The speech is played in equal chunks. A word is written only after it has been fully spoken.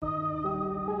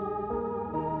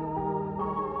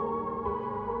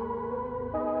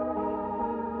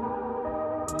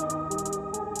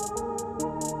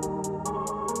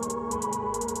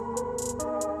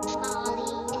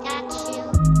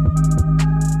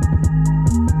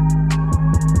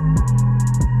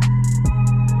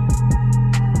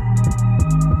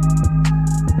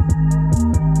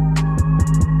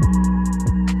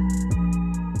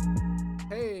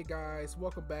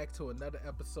back to another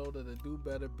episode of the Do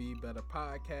Better Be Better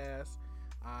podcast.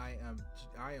 I am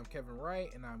Kevin Wright,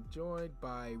 and I'm joined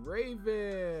by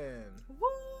Raven. Woo!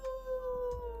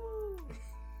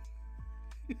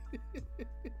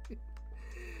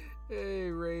 Hey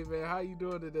Raven, how you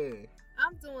doing today?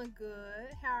 I'm doing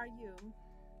good. How are you?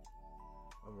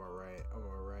 I'm all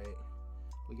right.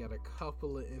 We got a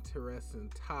couple of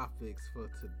interesting topics for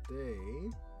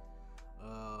today.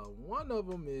 One of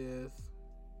them is,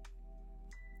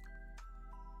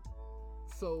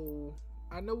 so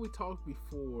I know we talked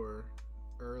before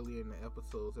earlier in the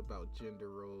episodes about gender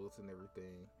roles and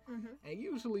everything, and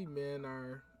usually men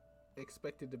are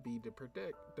expected to be the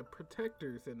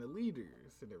protectors and the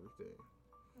leaders and everything.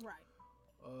 Right.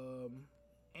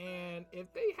 And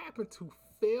if they happen to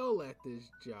fail at this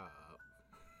job,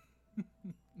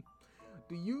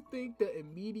 do you think the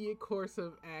immediate course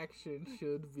of action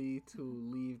should be to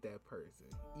leave that person,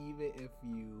 even if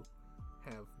you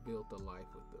have built a life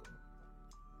with them?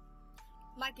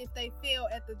 Like if they fail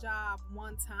at the job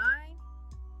one time?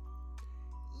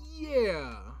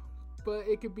 Yeah, but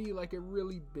it could be like a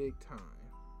really big time.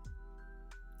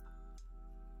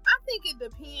 I think it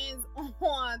depends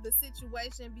on the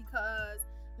situation, because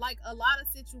like a lot of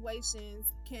situations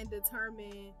can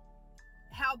determine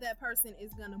how that person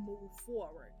is going to move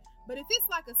forward. But if it's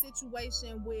like a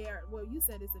situation where, well, you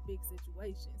said it's a big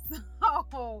situation, so,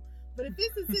 but if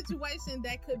it's a situation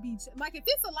that could be, like if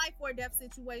it's a life or death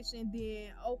situation,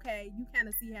 then okay, you kind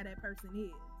of see how that person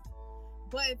is.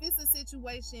 But if it's a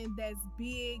situation that's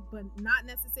big, but not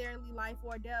necessarily life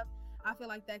or death, I feel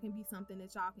like that can be something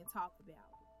that y'all can talk about.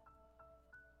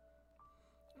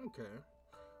 Okay.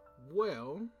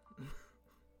 Well,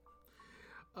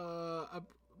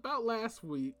 about last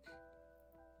week,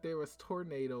 there was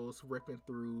tornadoes ripping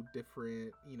through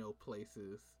different,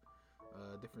 places,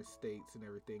 different states and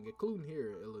everything, including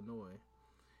here in Illinois.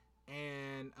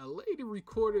 And a lady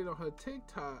recorded on her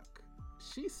TikTok,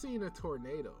 she seen a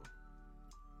tornado.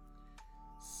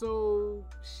 So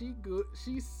she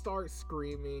starts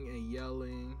screaming and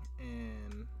yelling,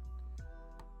 and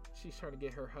she's trying to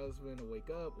get her husband to wake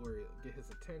up or get his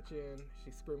attention.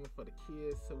 She's screaming for the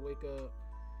kids to wake up.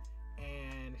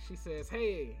 And she says,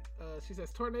 hey, she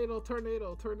says, tornado,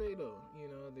 tornado, tornado.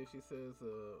 Then she says,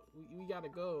 we gotta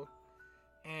go.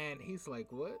 And he's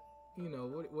like, what?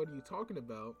 What are you talking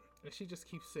about? And she just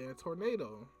keeps saying,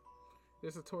 tornado.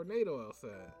 There's a tornado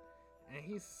outside. And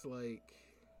he's like,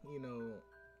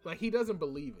 like he doesn't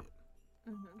believe it.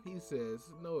 He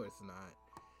says, no, it's not.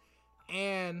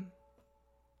 And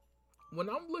when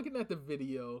I'm looking at the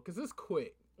video, because it's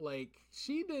quick, like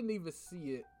she didn't even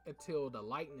see it until the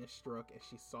lightning struck and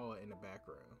she saw it in the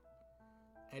background.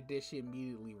 And then she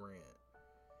immediately ran.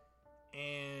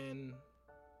 And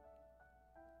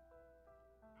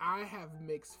I have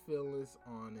mixed feelings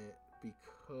on it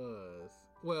because,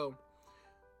 well,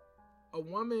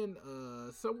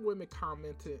 some women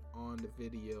commented on the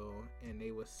video and they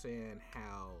were saying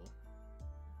how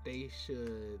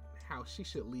she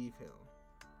should leave him.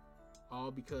 All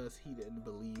because he didn't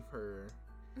believe her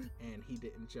and he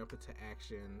didn't jump into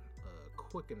action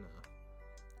quick enough.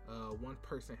 One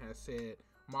person has said,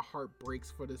 my heart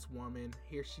breaks for this woman.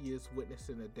 Here she is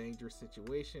witnessing a dangerous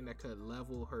situation that could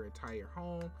level her entire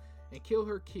home and kill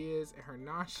her kids, and her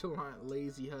nonchalant,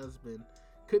 lazy husband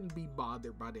couldn't be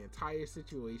bothered by the entire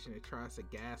situation and tries to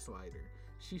gaslight her.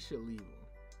 She should leave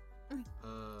him.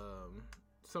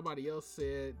 Somebody else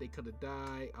said they could have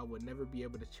died. I would never be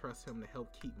able to trust him to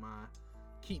help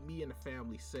keep me and the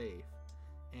family safe.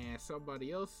 And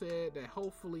somebody else said that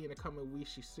hopefully in the coming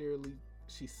weeks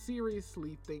she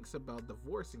seriously thinks about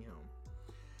divorcing him.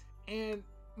 And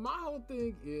my whole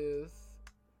thing is,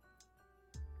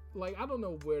 like, I don't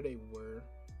know where they were,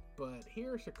 but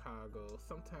here in Chicago,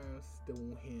 sometimes the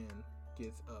wind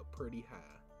gets up pretty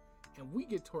high, and we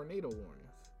get tornado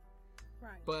warnings.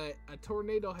 Right. But a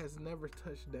tornado has never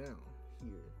touched down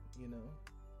here,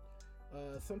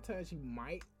 Sometimes you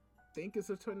might think it's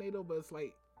a tornado, but it's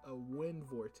like a wind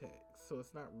vortex, so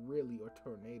it's not really a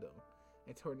tornado.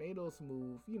 And tornadoes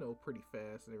move, pretty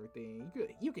fast and everything.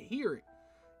 You can hear it,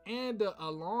 and the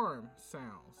alarm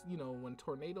sounds. When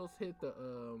tornadoes hit the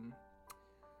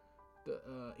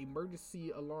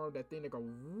emergency alarm, that thing, they go,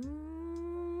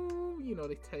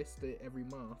 they test it every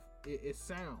month. It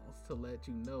sounds to let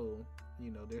you know,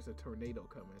 there's a tornado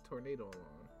coming, a tornado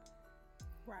alarm.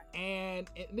 Right. And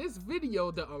in this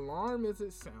video, the alarm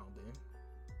isn't sounding.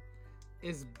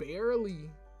 It's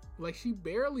barely, like she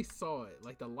barely saw it.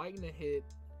 Like the lightning hit,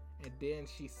 and then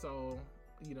she saw,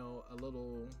 a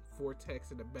little vortex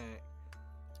in the back.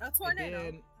 A tornado.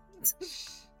 And then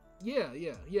Yeah,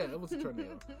 it was a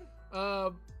tornado.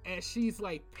 And she's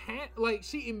like,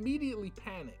 she immediately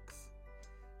panics.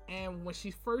 And when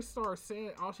she first started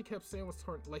saying, all she kept saying was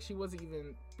like she wasn't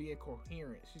even being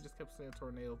coherent. She just kept saying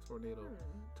tornado.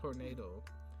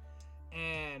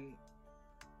 And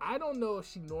I don't know if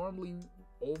she normally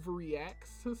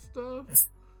overreacts to stuff,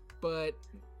 but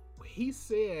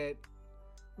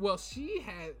she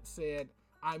had said,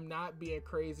 I'm not being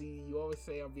crazy. You always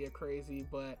say I'm being crazy,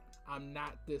 but I'm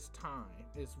not this time.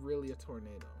 It's really a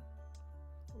tornado.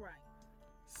 Right.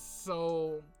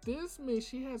 So this means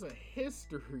she has a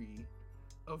history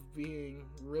of being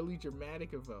really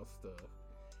dramatic about stuff.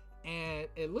 And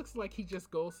it looks like he just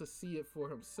goes to see it for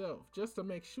himself, just to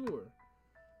make sure.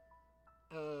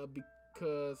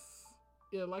 Because,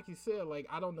 yeah, like you said, like,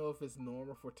 I don't know if it's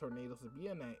normal for tornadoes to be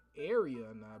in that area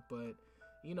or not, but,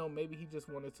 you know, maybe he just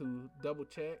wanted to double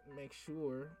check, make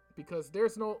sure, because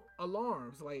there's no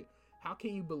alarms. Like, how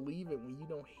can you believe it when you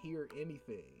don't hear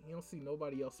anything? You don't see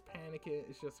nobody else panicking.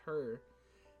 It's just her.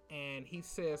 And he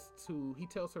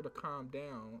tells her to calm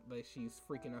down, like she's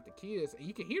freaking out the kids. And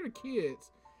you can hear the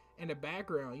kids in the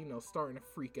background, you know, starting to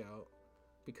freak out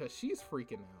because she's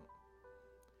freaking out.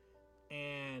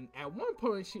 And at one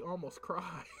point, she almost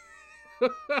cries.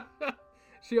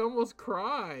 She almost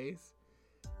cries.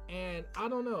 And I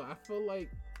don't know.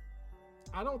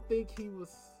 I don't think he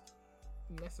was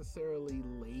necessarily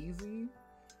lazy.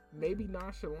 Maybe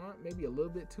nonchalant. Maybe a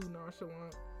little bit too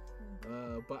nonchalant.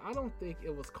 But I don't think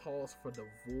it was cause for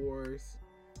divorce.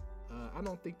 I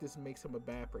don't think this makes him a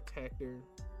bad protector.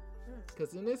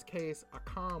 Because in this case, a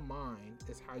calm mind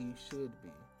is how you should be.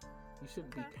 You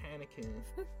shouldn't be panicking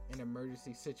in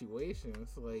emergency situations.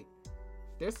 Like,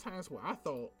 there's times where I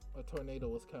thought a tornado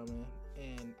was coming,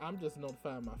 and I'm just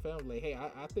notifying my family, like, hey,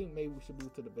 I think maybe we should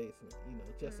move to the basement, you know,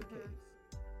 just in case.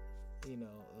 You know,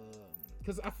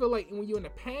 because I feel like when you're in a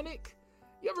panic,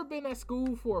 you ever been at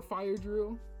school for a fire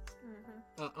drill?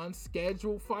 An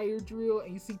unscheduled fire drill,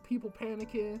 and you see people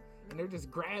panicking, and they're just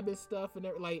grabbing stuff, and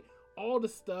they're like, all the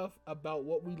stuff about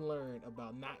what we learned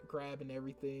about not grabbing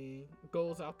everything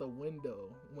goes out the window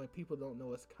when people don't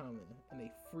know it's coming, and they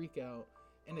freak out,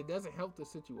 and it doesn't help the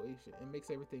situation. It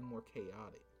makes everything more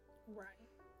chaotic. Right.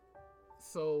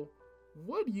 So,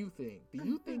 what do you think? Do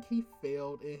you think he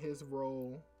failed in his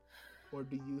role? Or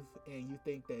do you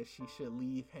think that she should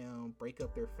leave him, break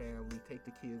up their family, take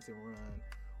the kids and run?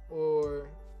 Or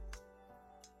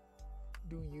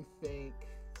do you think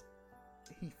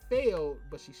he failed,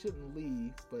 but she shouldn't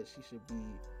leave, but she should be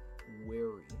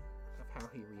wary of how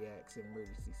he reacts in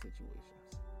emergency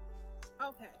situations?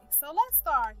 Okay, so let's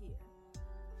start here.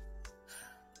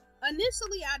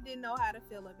 Initially, I didn't know how to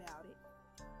feel about it.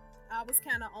 I was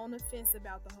kind of on the fence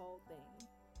about the whole thing.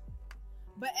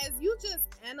 But as you just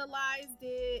analyzed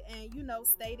it and, you know,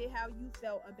 stated how you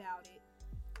felt about it,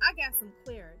 I got some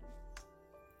clarity.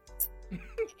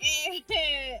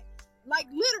 And, like,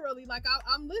 literally, like,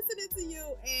 I'm listening to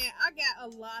you, and I got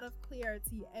a lot of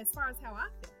clarity as far as how I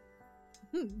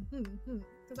felt.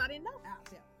 Because I didn't know how I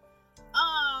felt.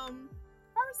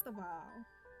 First of all,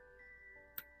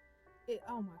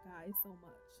 oh my God, it's so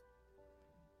much.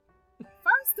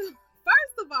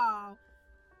 First of all,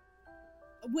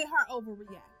 with her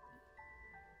overreacting.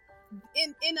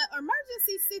 In an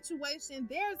emergency situation,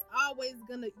 there's always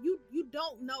you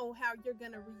don't know how you're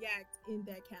gonna react in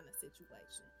that kind of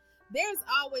situation. There's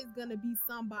always gonna be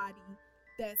somebody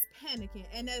that's panicking.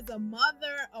 And as a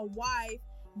mother, a wife,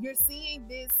 you're seeing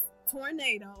this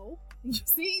tornado. You're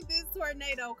seeing this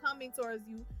tornado coming towards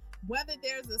you. Whether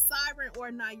there's a siren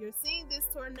or not, you're seeing this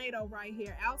tornado right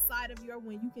here outside of your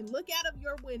window. You can look out of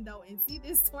your window and see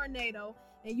this tornado,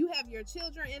 and you have your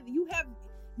children, and you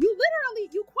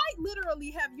quite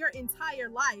literally have your entire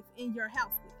life in your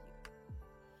house with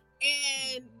you.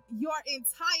 And your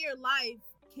entire life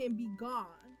can be gone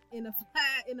in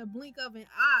a blink of an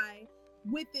eye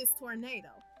with this tornado.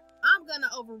 I'm gonna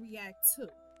overreact too.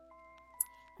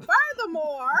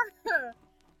 Furthermore,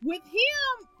 with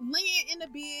him laying in the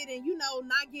bed and, you know,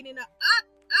 not getting up,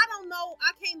 I don't know.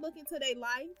 I can't look into their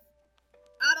life.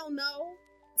 I don't know.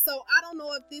 So I don't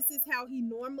know if this is how he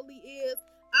normally is.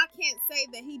 I can't say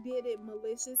that he did it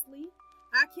maliciously.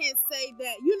 I can't say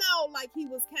that, you know, like he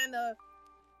was kind of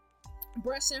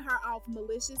brushing her off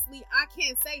maliciously. I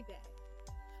can't say that.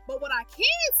 But what I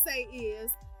can say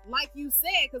is, like you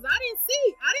said, because I didn't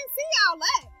see all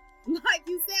that. Like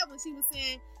you said when she was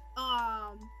saying,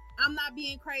 I'm not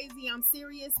being crazy, I'm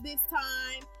serious this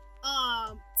time.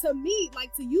 To me,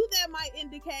 like to you, that might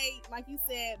indicate, like you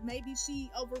said, maybe she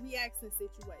overreacts in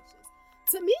situations.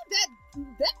 To me,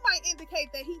 that might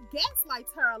indicate that he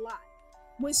gaslights her a lot.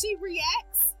 When she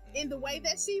reacts in the way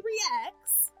that she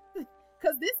reacts,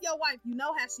 Because this your wife, you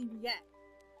know how she reacts.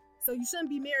 So you shouldn't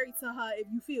be married to her if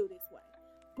you feel this way.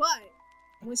 But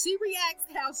when she reacts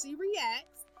how she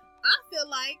reacts, I feel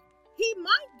like he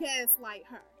might gaslight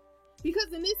her.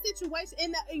 Because in this situation,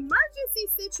 in the emergency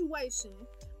situation,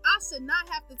 I should not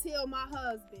have to tell my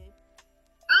husband,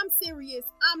 I'm serious,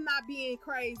 I'm not being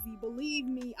crazy. Believe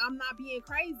me, I'm not being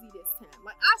crazy this time.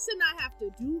 Like, I should not have to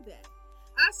do that.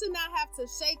 I should not have to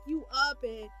shake you up,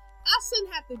 and I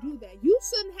shouldn't have to do that. You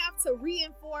shouldn't have to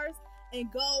reinforce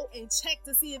and go and check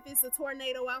to see if it's a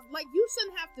tornado out. Like, you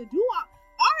shouldn't have to do all.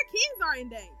 Our kids are in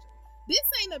danger. This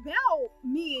ain't about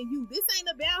me and you. This ain't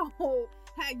about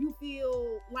how you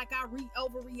feel like I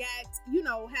overreact, you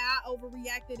know, how I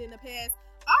overreacted in the past.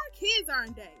 Our kids are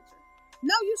in danger.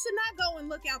 No, you should not go and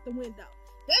look out the window.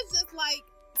 That's just like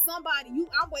somebody,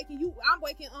 I'm waking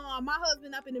my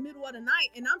husband up in the middle of the night,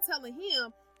 and I'm telling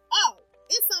him, oh,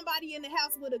 it's somebody in the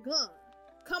house with a gun.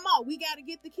 Come on, we got to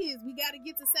get the kids. We got to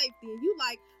get to safety. And you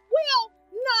like, well,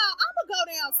 nah, I'm going to go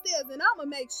downstairs and I'm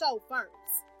going to make sure first.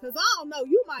 Because I don't know,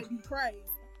 you might be crazy.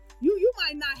 You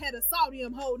might not have saw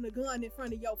them holding a gun in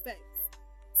front of your face.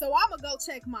 So I'm going to go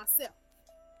check myself.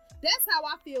 That's how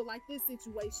I feel like this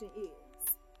situation is.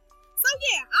 So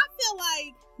yeah, I feel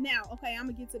like, now, okay, I'm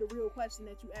going to get to the real question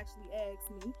that you actually asked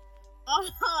me.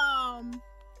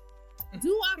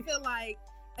 Do I feel like,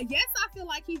 yes, I feel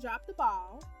like he dropped the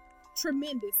ball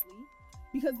tremendously,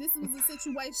 because this was a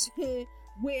situation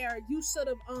where you should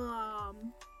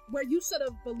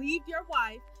have believed your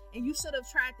wife, and you should have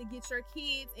tried to get your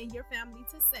kids and your family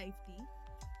to safety.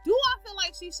 Do I feel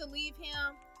like she should leave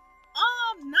him?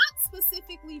 Not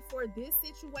specifically for this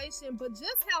situation, but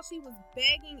just how she was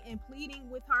begging and pleading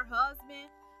with her husband.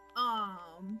 I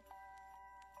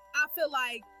feel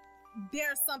like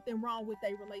there's something wrong with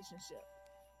their relationship.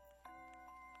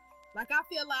 Like, I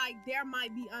feel like there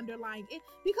might be underlying it,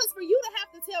 because for you to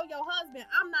have to tell your husband,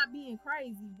 I'm not being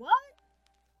crazy, what?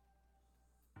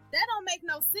 That don't make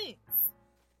no sense.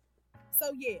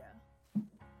 So yeah.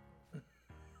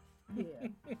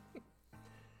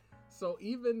 So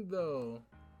even though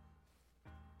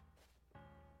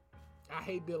I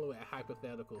hate dealing with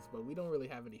hypotheticals, but we don't really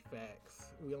have any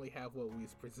facts. We only have what we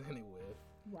was presented with.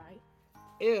 Right.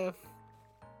 If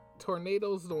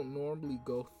tornadoes don't normally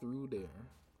go through there,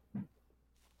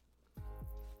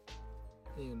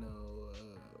 you know,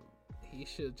 he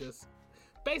should just,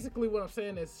 basically what I'm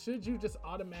saying is, should you just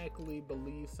automatically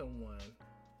believe someone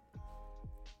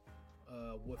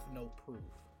with no proof?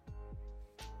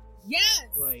 Yes.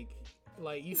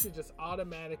 Like you should just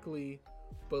automatically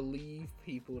believe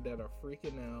people that are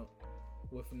freaking out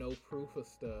with no proof of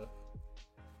stuff.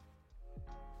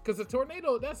 Because a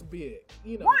tornado, that's big.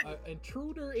 You know, right. An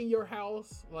intruder in your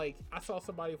house, like, I saw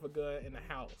somebody with a gun in the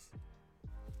house.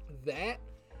 That,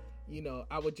 you know,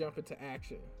 I would jump into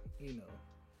action, you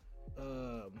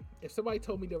know. If somebody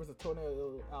told me there was a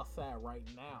tornado outside right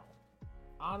now,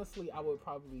 honestly, I would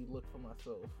probably look for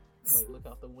myself. Like, look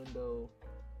out the window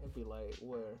and be like,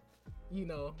 where? You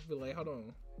know, be like, hold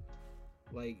on.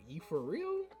 Like, you for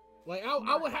real? Like,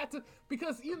 I would have to,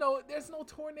 because, you know, there's no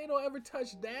tornado ever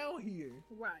touched down here.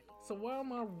 Right. So why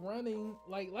am I running?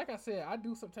 Like I said, I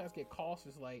do sometimes get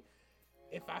cautious. Like,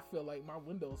 if I feel like my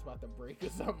window's about to break or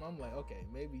something, I'm like, okay,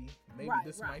 maybe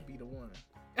this might be the one.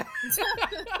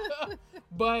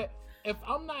 But if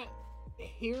I'm not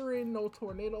hearing no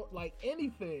tornado, like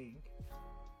anything,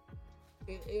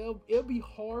 it'll be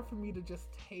hard for me to just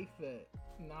take that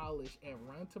knowledge and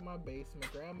run to my basement,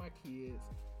 grab my kids.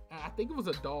 I think it was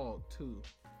a dog too.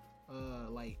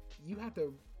 Like, you have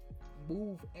to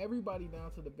move everybody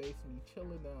down to the basement, you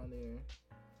chilling down there,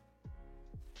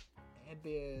 and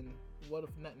then what if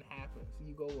nothing happens?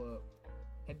 You go up,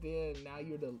 and then now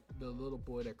you're the little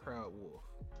boy that cried wolf.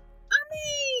 I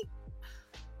mean,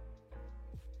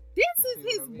 this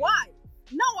is his wife.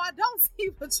 No, I don't see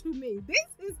what you mean.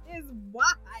 This is his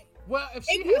wife. Well, if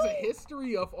she has a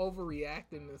history of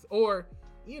overreacting this, or,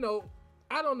 you know,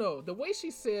 I don't know, the way she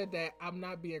said that I'm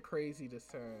not being crazy this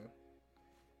time,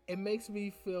 it makes me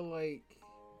feel like,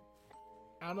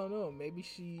 I don't know, maybe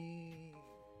she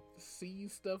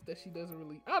sees stuff that she doesn't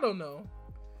really, I don't know.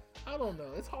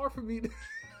 It's hard for me to...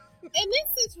 In this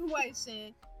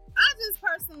situation, I just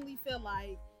personally feel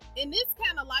like, in this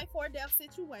kind of life or death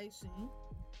situation,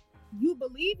 you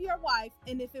believe your wife,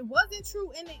 and if it wasn't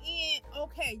true in the end,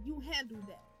 okay, you handle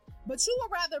that. But you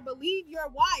would rather believe your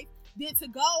wife than to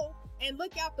go and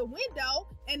look out the window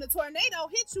and the tornado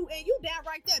hit you and you dead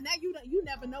right there. Now you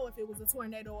never know if it was a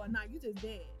tornado or not. You just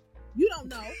dead. You don't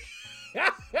know.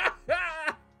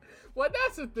 Well,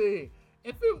 that's the thing.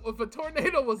 If a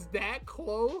tornado was that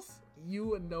close, you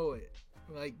would know it.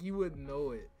 Like, you would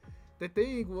know it. the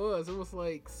thing was, it was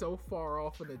like so far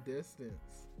off in the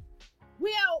distance.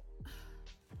 Well,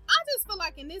 I just feel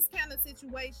like in this kind of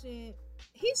situation,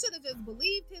 he should have just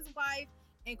believed his wife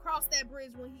and crossed that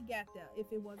bridge when he got there if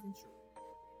it wasn't true.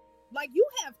 Like, you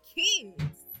have kids.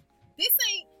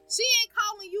 She ain't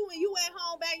calling you and you at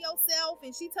home by yourself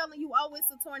and she telling you, oh,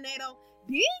 it's a tornado.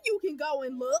 Then you can go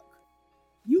and look.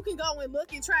 You can go and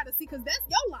look and try to see, because that's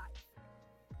your life.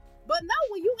 But no,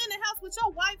 when you in the house with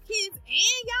your wife, kids,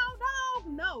 and y'all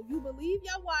dog, no, you believe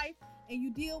your wife and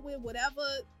you deal with whatever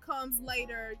comes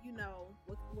later, you know,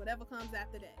 whatever comes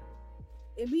after that.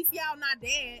 At least y'all not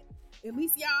dead. At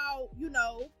least y'all, you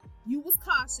know, you was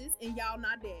cautious and y'all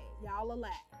not dead. Y'all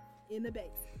alive in the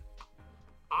basement.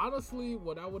 Honestly,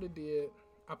 what I would have did,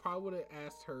 I probably would have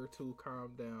asked her to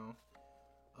calm down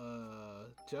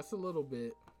just a little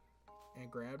bit and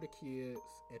grab the kids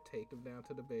and take them down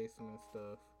to the basement and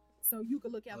stuff. So you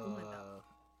could look out the window.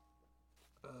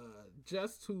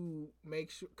 Just to make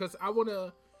sure, because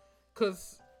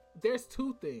there's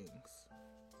two things.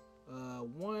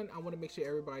 One, I want to make sure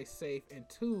everybody's safe, and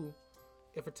two,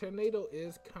 if a tornado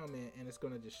is coming and it's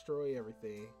going to destroy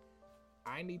everything,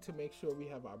 I need to make sure we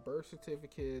have our birth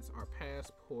certificates, our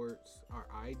passports, our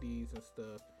IDs and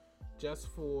stuff, just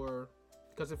for,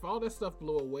 because if all that stuff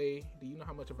blow away, do you know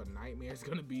how much of a nightmare it's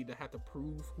going to be to have to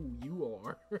prove who you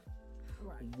are,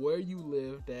 right, where you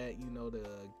lived at, you know, to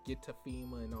get to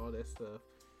FEMA and all that stuff.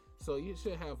 So you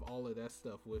should have all of that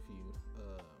stuff with you.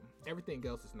 Everything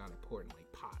else is not important,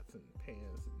 like pots and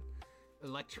pans and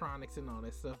electronics and all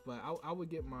that stuff, but I would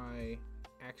get my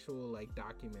actual like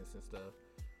documents and stuff.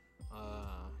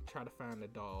 Try to find the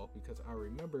dog, because if I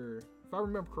remember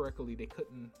correctly, they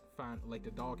couldn't find, like,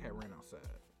 the dog had ran outside.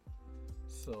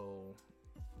 So,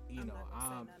 you know,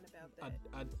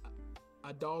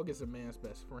 a dog is a man's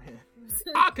best friend.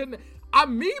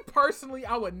 Me personally,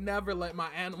 I would never let my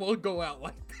animal go out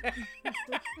like that.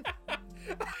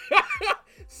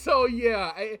 So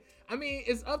yeah, I mean,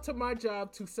 it's up to my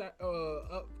job to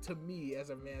up to me as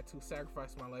a man to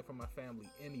sacrifice my life for my family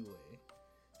anyway.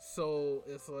 So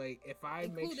it's like, if I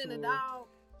make sure, a dog.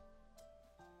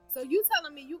 So you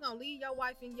telling me you gonna leave your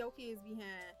wife and your kids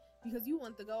behind because you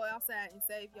want to go outside and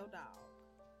save your dog?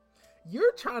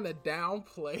 You're trying to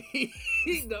downplay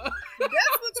that's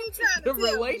what you trying to the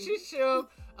relationship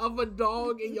of a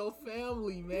dog and your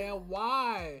family, man.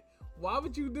 Why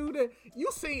would you do that?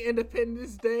 You seen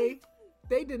Independence Day?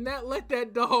 They did not let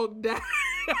that dog die.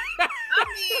 I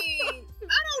mean,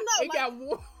 I don't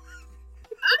know.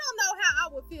 I don't know how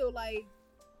I would feel like.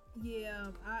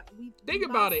 Yeah, think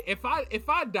about it. If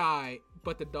I died,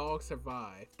 but the dog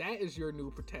survived, that is your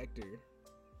new protector.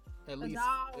 At least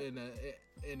in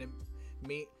a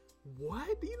me.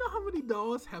 What? Do you know how many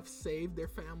dogs have saved their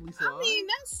families' lives? I mean,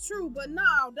 that's true, but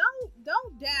no,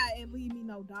 don't die and leave me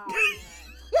no dog.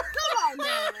 Come on,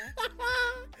 man.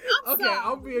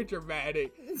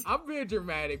 I'm being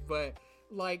dramatic, but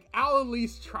like, I'll at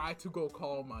least try to go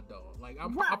call my dog. Like,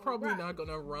 I'm probably not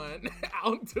gonna run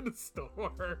out to the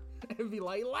store and be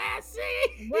like, Lassie.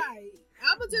 Right.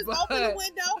 I would just open the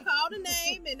window, call the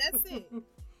name, and that's it.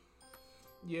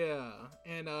 Yeah,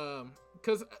 and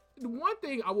because one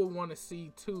thing I would want to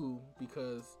see too,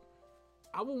 because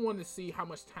I would want to see how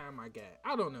much time I get.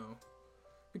 I don't know.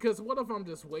 Because what if I'm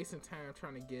just wasting time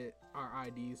trying to get our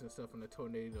IDs and stuff, and the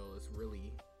tornado is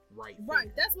really right there?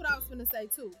 Right, that's what I was gonna say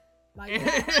too. Like,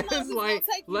 it's like,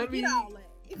 let me.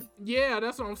 Yeah,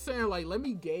 that's what I'm saying. Like, let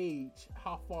me gauge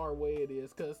how far away it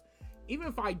is, because even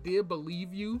if I did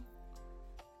believe you,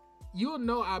 you'll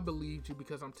know I believed you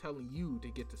because I'm telling you to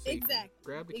get to safety. Exactly.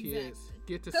 Grab the kids,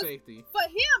 get to safety. For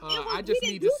him, I just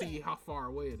need to see how far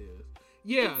away it is.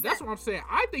 Yeah, exactly. That's what I'm saying.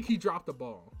 I think he dropped the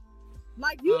ball.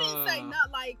 Like, you didn't say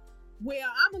not like, well,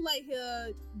 I'm gonna let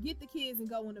her get the kids and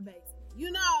go in the basement.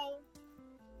 You know,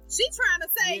 she trying to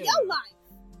save your life.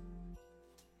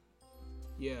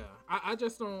 Yeah, I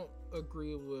just don't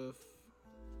agree with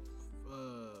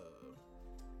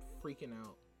freaking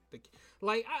out.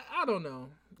 I don't know.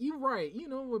 You're right. You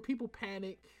know, when people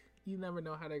panic, you never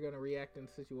know how they're gonna react in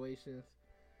situations.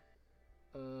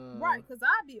 Right, because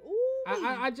I'd be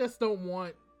I just don't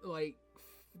want like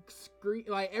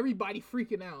everybody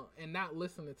freaking out and not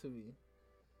listening to me.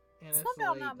 And it's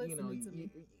like, not listening to me.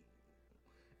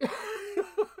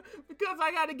 Because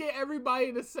I gotta get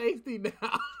everybody to safety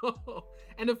now.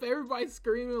 And if everybody's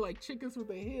screaming like chickens with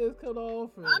their heads cut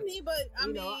off, and, I mean, I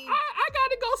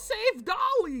gotta go save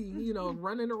Dolly, you know,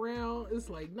 running around. It's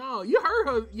like, no, you heard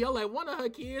her yell at one of her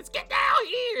kids, get down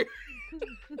here.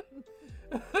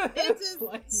 It just,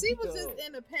 like, she was just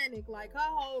in a panic, like her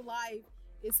whole life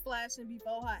is flashing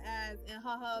before her eyes, and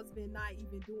her husband not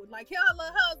even doing. Like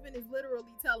her husband is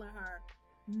literally telling her,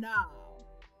 "No."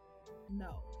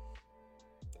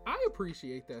 I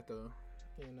appreciate that though.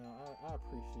 You know, I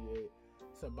appreciate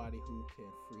somebody who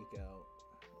can freak out,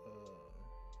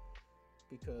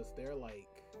 because they're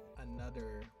like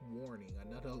another warning,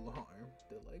 another alarm.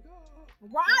 They're like, oh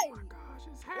my gosh,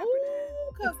 it's happening.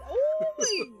 Ooh, cause I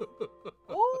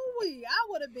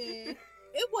would have been.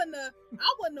 I wouldn't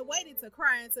have waited to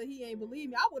cry until he ain't believe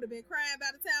me. I would have been crying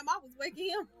by the time I was waking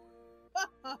him.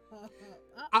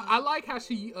 I like how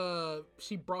she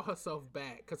brought herself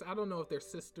back, because I don't know if their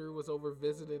sister was over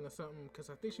visiting or something, because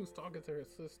I think she was talking to her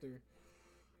sister,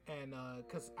 and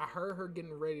because I heard her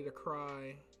getting ready to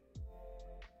cry,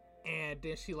 and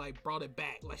then she like brought it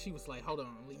back, like she was like, hold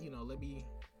on, you know, let me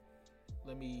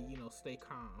stay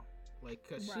calm, like,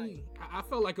 because I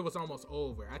felt like it was almost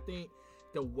over. I think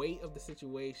the weight of the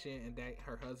situation and that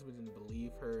her husband didn't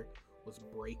believe her was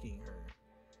breaking her.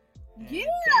 And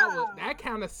that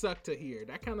kind of sucked to hear.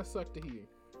 Right.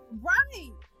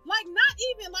 Like, not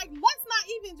even, like, let's not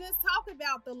even just talk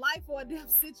about the life or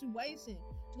death situation.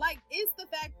 Like, it's the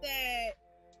fact that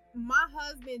my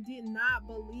husband did not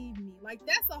believe me. Like,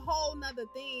 that's a whole nother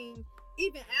thing.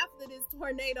 Even after this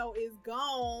tornado is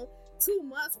gone 2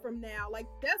 months from now, like,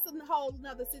 that's a whole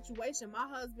nother situation. My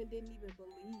husband didn't even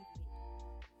believe me.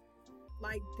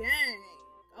 Like, dang.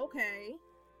 Okay.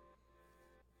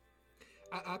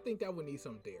 I think that would need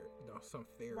some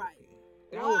therapy. Right.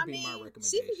 That would be my recommendation.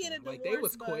 She can get a divorce, like, they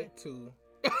was quick to.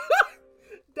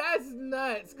 That's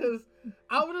nuts, because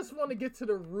I would just want to get to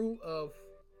the root of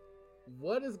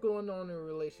what is going on in a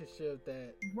relationship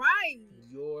that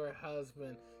your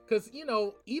husband, because, you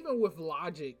know, even with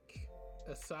logic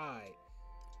aside,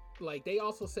 like, they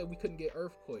also said we couldn't get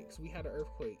earthquakes. We had an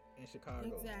earthquake in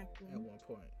Chicago at one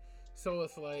point. So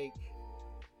it's like,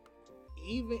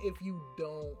 even if you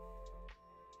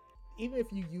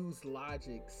use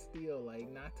logic, still, like,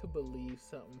 not to believe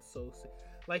something so,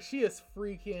 like, she is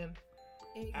freaking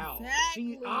out.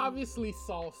 She obviously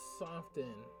saw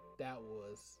something that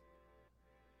was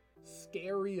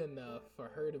scary enough for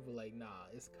her to be like, nah,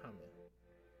 it's coming.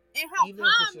 And how even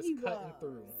calm if it's just cutting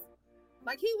through.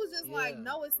 Like, he was just like,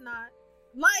 no, it's not.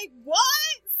 Like, what?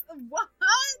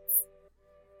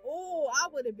 Oh, I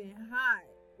would have been hot.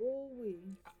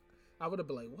 Ooh. I would have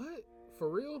been like, what? For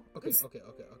real? Okay.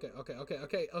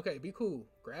 Be cool.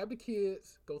 Grab the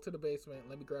kids. Go to the basement.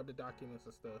 Let me grab the documents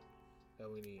and stuff that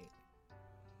we need.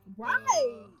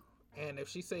 Right. And if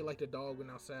she say, like, the dog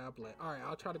went outside, I'll be like, all right,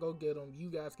 I'll try to go get them. You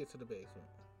guys get to the basement.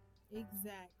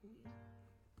 Exactly.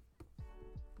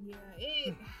 Yeah,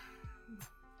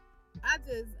 I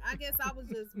guess I was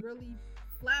just really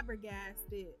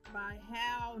flabbergasted by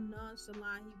how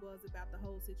nonchalant he was about the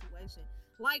whole situation.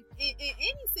 Like, in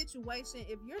any situation,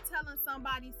 if you're telling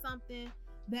somebody something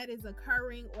that is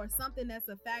occurring or something that's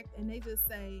a fact and they just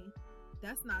say,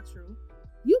 that's not true,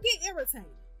 you get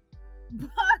irritated. But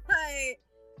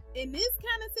in this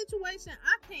kind of situation,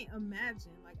 I can't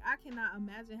imagine. Like, I cannot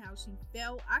imagine how she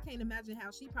felt. I can't imagine how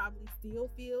she probably still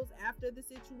feels after the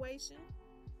situation.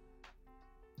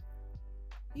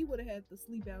 He would have had to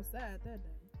sleep outside that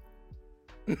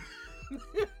day.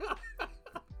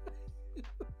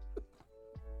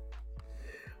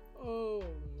 Oh,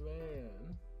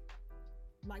 man.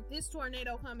 Like, this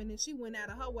tornado coming and she went out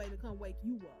of her way to come wake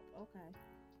you up. Okay.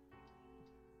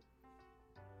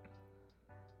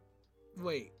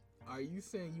 Wait, are you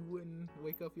saying you wouldn't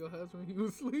wake up your husband when he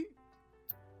was asleep?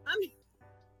 I mean,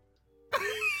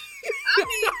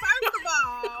 first of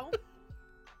all,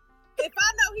 if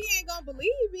I know he ain't gonna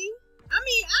believe me,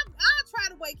 I'll try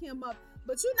to wake him up.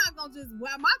 But you're not gonna just,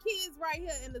 while my kids right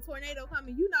here and the tornado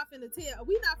coming, we not finna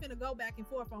go back and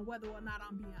forth on whether or not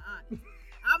I'm being honest.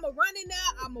 I'ma run in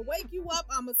there, I'ma wake you up,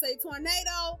 I'ma say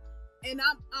tornado, and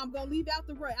I'm gonna leave out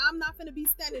the rain. I'm not finna be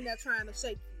standing there trying to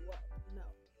shake you up.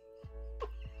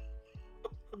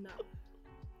 No.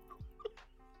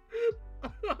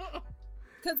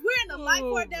 Because we're in a life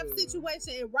or death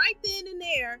situation, and right then and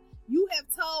there, you have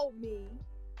told me,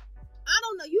 I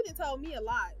don't know, you done told me a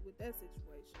lot with that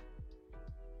situation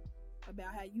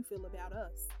about how you feel about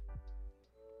us,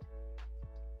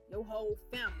 your whole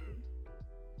family,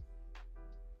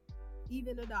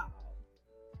 even the dog.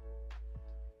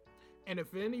 And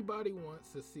if anybody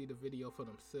wants to see the video for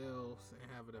themselves and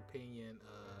have an opinion,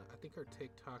 I think her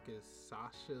TikTok is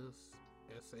Sasha's,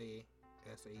 SASHAS,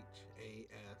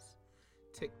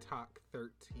 TikTok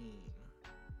 13.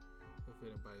 If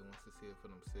anybody wants to see it for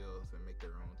themselves and make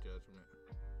their own judgment.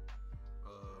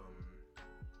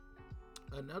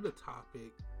 Another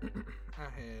topic I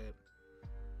had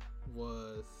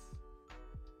was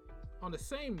on the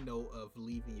same note of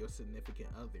leaving your significant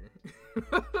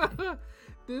other,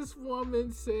 this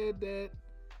woman said that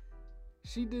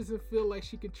she doesn't feel like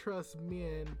she can trust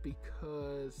men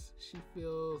because she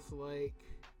feels like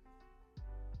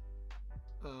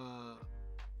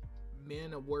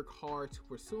men will work hard to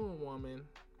pursue a woman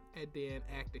and then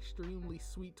act extremely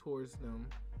sweet towards them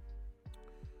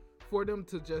for them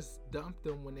to just dump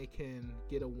them when they can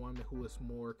get a woman who is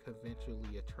more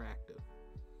conventionally attractive.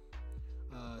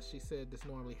 She said this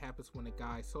normally happens when a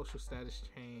guy's social status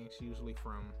change, usually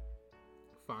from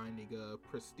finding a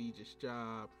prestigious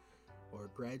job or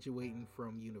graduating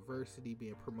from university,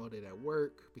 being promoted at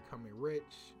work, becoming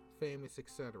rich, famous,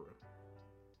 etc.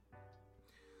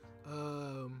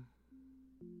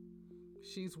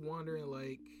 She's wondering,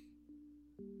 like,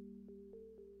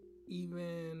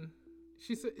 even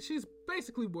she's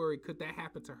basically worried, could that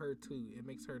happen to her too? It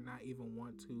makes her not even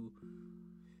want to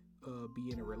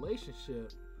be in a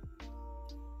relationship,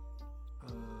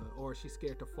 or she's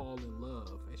scared to fall in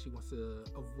love, and she wants to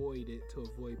avoid it to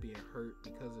avoid being hurt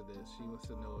because of this. She wants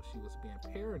to know if she was being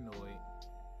paranoid,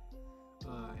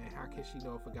 and how can she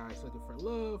know if a guy's looking for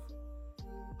love,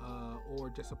 or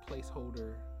just a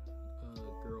placeholder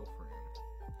girlfriend.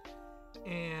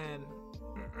 And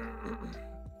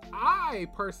I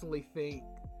personally think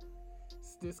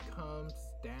this comes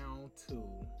down to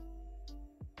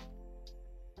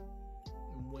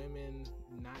women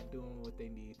not doing what they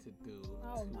need to do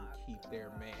to keep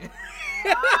their man.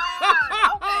 Okay,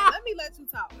 let me let you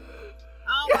talk.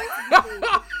 I don't like to be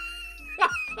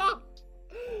rude.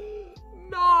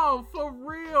 No, for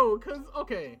real. Cause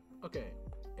okay.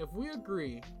 If we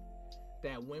agree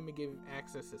that women give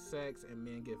access to sex and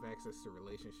men give access to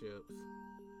relationships,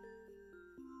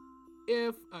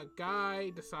 if a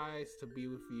guy decides to be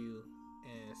with you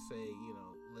and say,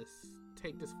 let's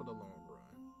take this for the long run,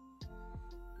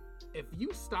 if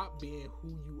you stop being who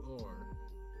you are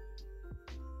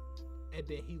and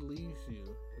then he leaves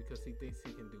you because he thinks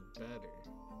he can do better,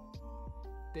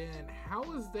 then how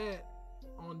is that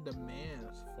on the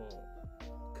man's fault?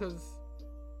 Because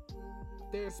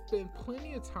there's been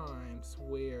plenty of times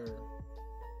where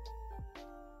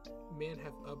men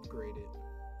have upgraded.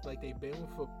 Like, they've been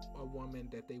with a woman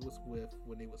that they was with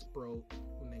when they was broke,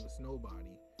 when they was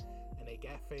nobody, and they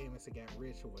got famous and got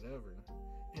rich or whatever,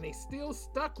 and they still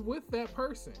stuck with that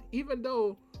person, even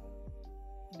though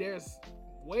there's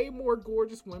way more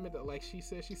gorgeous women that, like she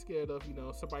said, she's scared of,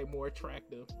 somebody more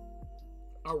attractive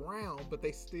around, but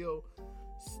they still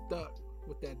stuck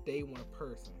with that day one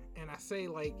person. And I say,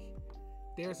 like,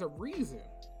 there's a reason,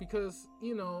 because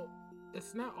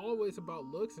it's not always about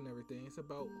looks and everything. It's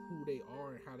about who they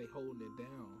are and how they holding it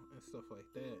down and stuff like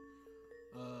that.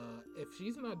 If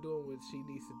she's not doing what she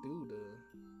needs to do to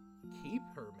keep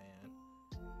her man,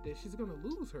 then she's gonna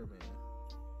lose her man.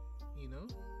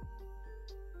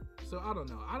 So I don't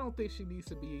know. I don't think she needs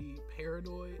to be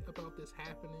paranoid about this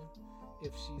happening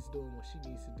if she's doing what she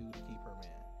needs to do to keep her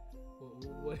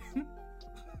man.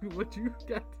 What you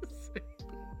got to say?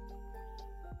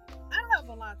 I have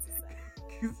a lot to say.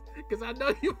 Because I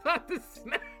know you about to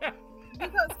snap.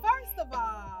 Because first of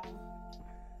all,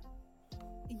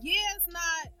 it's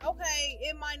not, okay,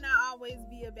 it might not always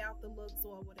be about the looks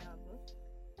or whatever.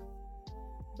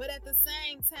 But at the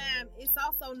same time, it's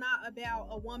also not about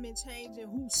a woman changing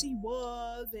who she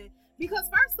was. And because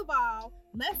first of all,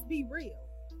 let's be real.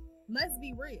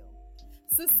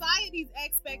 Society's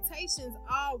expectations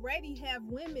already have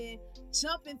women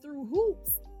jumping through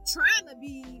hoops, trying to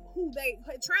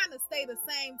stay the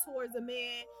same towards a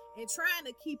man and trying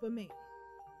to keep a man.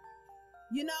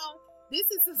 This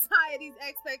is society's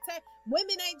expectation.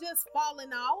 Women ain't just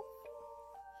falling off.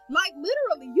 Like,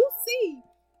 literally, you see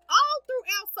all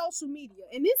throughout social media,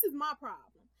 and this is my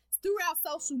problem. Throughout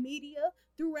social media,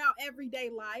 throughout everyday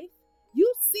life,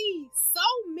 you see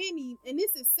so many, and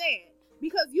this is sad,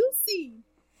 because you see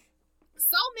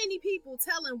so many people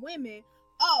telling women,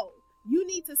 oh, you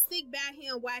need to stick by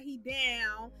him while he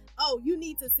down. Oh, you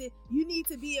need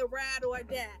to be a ride or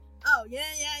die. Oh, yeah.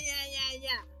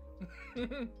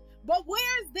 But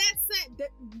where's that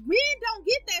men don't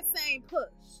get that same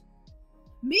push.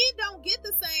 Men don't get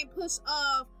the same push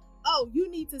of, oh, you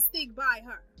need to stick by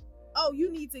her. Oh,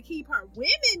 you need to keep her.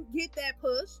 Women get that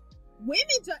push.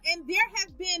 And there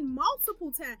have been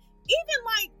multiple times. Even,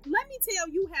 like, let me tell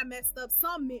you how messed up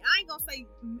some men. I ain't gonna say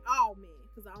all men,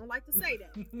 because I don't like to say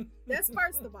that. That's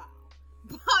first of all.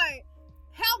 But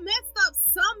how messed up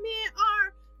some men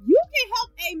are, you can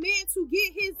help a man to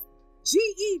get his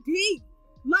GED.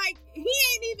 Like, he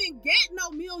ain't even get no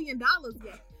 $1 million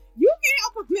yet. You can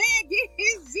help a man get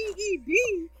his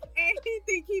GED and he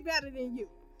think he better than you.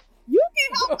 You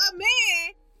can help a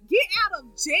man get out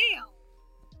of jail.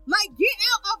 Like, get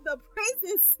out of the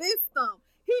prison system.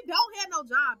 He don't have no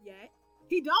job yet.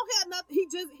 He don't have nothing.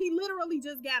 He literally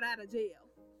just got out of jail.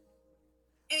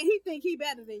 And he think he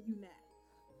better than you now.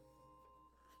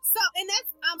 So, and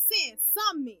I'm saying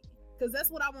some men, because that's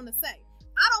what I want to say.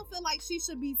 I don't feel like she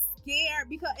should be scared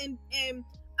because, and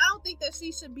I don't think that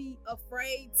she should be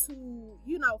afraid to,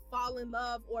 fall in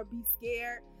love or be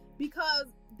scared, because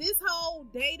this whole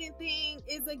dating thing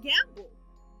is a gamble.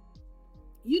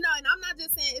 And I'm not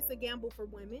just saying it's a gamble for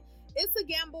women. It's a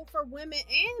gamble for women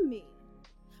and men.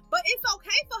 But it's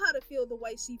okay for her to feel the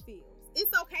way she feels.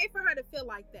 It's okay for her to feel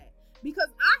like that. Because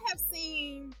I have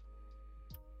seen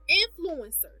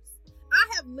influencers.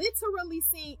 I have literally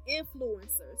seen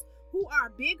influencers who are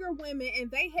bigger women and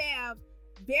they have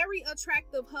very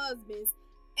attractive husbands,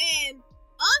 and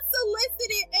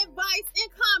unsolicited advice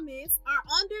and comments are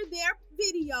under their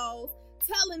videos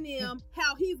telling them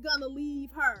how he's gonna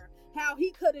leave her, how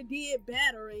he could have did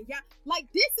better, and like,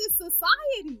 this is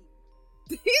society.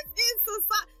 This is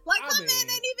society. Like, my man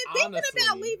ain't even thinking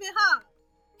about leaving her.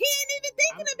 He ain't even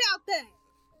thinking about that.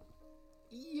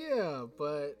 Yeah,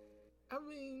 but I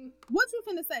mean, what you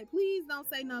finna say? Please don't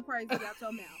say nothing crazy out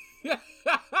your mouth.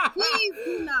 Please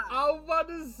do not. I was about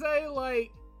to say,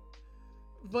 like,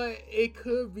 but it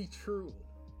could be true.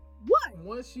 What?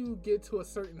 Once you get to a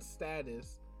certain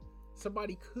status,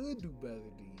 somebody could do better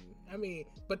than you. I mean,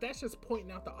 but that's just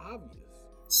pointing out the obvious.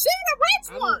 She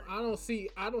the rich one. I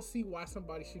don't see why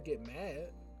somebody should get mad.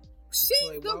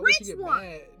 She's the rich one.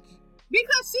 Mad?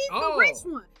 Because she's the rich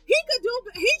one. She could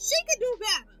do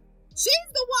better. She's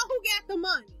the one who got the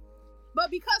money.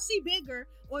 But because she bigger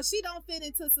or she don't fit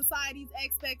into society's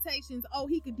expectations,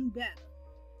 he could do better.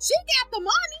 She got the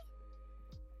money.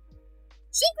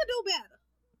 She could do better.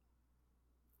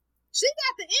 She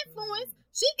got the influence.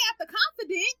 She got the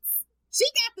confidence. She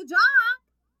got the job.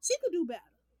 She could do better.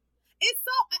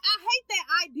 I hate that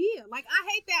idea. Like, I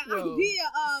hate that idea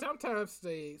of...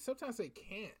 Sometimes they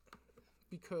can't.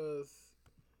 Because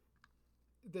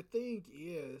the thing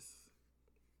is,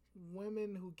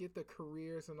 women who get the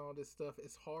careers and all this stuff,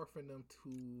 it's hard for them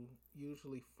to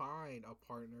usually find a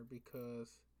partner because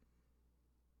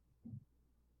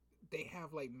they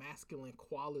have, like, masculine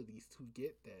qualities to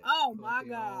get that. Oh, my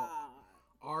God.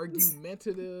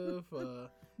 Argumentative. Think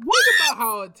about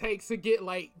how it takes to get,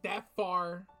 like, that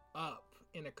far up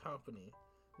in a company.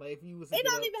 Like, if you was it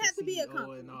don't even have to be a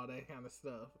company and all that kind of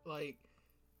stuff. Like,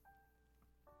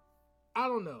 I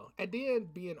don't know. And then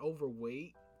being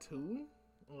overweight too.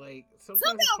 Like,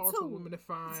 sometimes it's hard for women to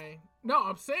find. No,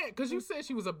 I'm saying, because you said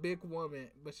she was a big woman,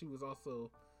 but she was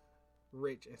also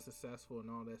rich and successful and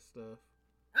all that stuff.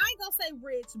 I ain't gonna say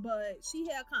rich, but she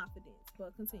had confidence.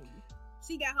 But continue.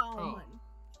 She got her own money.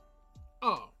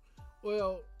 Oh,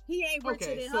 well. He ain't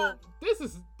richer than her. This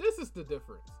is the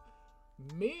difference.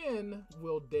 Men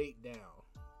will date down.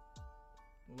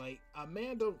 Like, a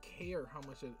man don't care how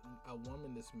much a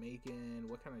woman is making,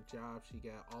 what kind of job she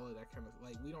got, all of that kind of,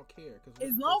 like, we don't care.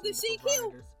 As long as she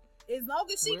cute. As long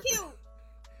as she cute.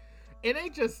 It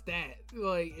ain't just that.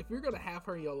 Like, if you're gonna have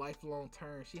her in your life long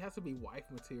term, she has to be wife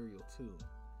material too.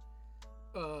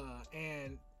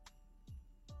 And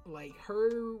like,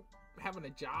 her having a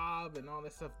job and all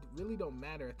that stuff really don't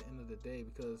matter at the end of the day,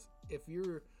 because if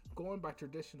you're going by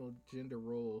traditional gender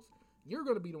roles, you're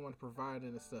going to be the one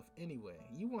providing the stuff anyway.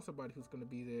 You want somebody who's going to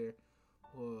be there,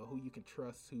 who you can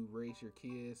trust to raise your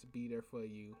kids, be there for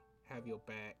you, have your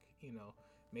back,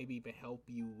 maybe even help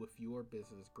you with your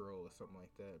business grow or something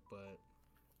like that. But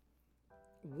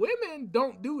women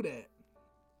don't do that.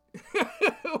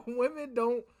 Women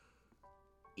don't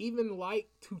even like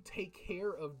to take care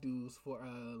of dudes for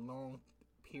a long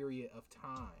period of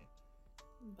time.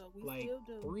 But we like still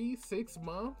do. 3-6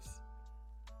 months.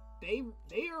 They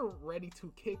are ready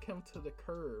to kick him to the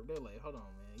curb. They're like, hold on,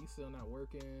 man, you still not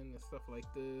working and stuff like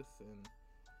this, and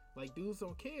like, dudes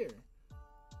don't care.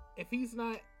 If he's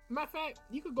not, matter of fact,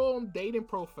 you could go on dating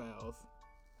profiles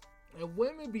and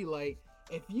women be like,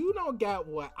 if you don't got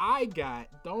what I got,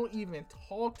 don't even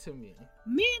talk to me.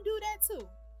 Men do that too.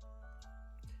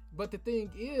 But the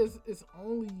thing is, it's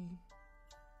only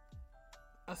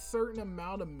a certain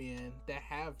amount of men that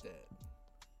have that.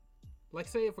 Like,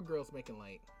 say if a girl's making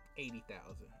like $80,000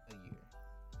 a year,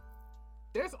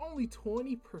 there's only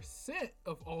 20%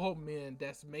 of all men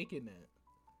that's making that.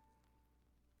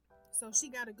 So she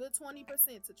got a good 20%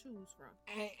 to choose from.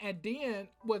 And then,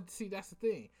 well, see, that's the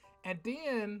thing. And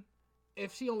then,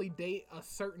 if she only date a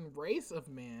certain race of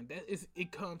man,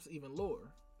 it comes even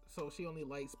lower. So she only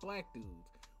likes black dudes,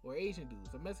 or Asian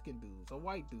dudes, or Mexican dudes, or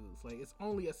white dudes. Like, it's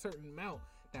only a certain amount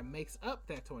that makes up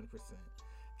that 20%.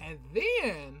 And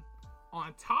then,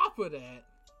 On top of that,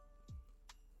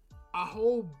 a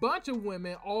whole bunch of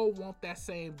women all want that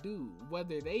same dude,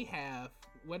 whether they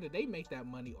make that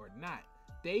money or not.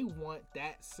 They want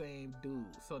that same dude.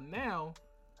 So now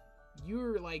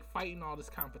you're like fighting all this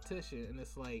competition, and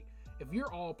it's like, if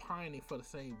you're all pining for the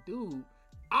same dude,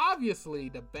 obviously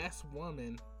the best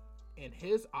woman in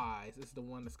his eyes is the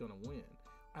one that's gonna win,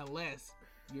 unless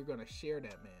you're gonna share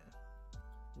that man,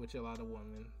 which a lot of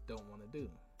women don't want to do.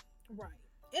 Right.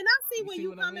 And I see where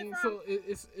you coming from. So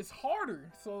it's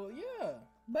harder. So yeah.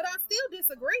 But I still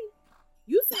disagree.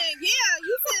 You saying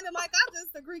it like I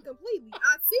disagree completely.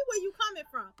 I see where you coming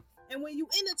from. And when you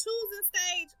in the choosing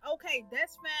stage, okay,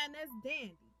 that's fine, that's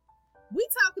dandy. We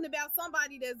talking about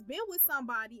somebody that's been with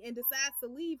somebody and decides to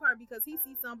leave her because he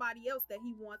sees somebody else that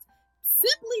he wants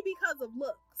simply because of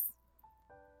looks.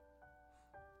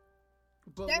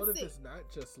 But that's what if it's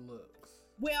not just looks?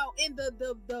 Well, in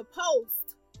the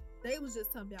post, they was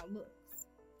just talking about looks.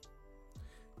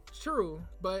 True,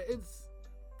 but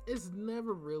it's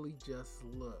never really just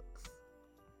looks,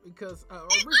 because a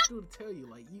rich dude to tell you,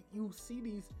 like, you see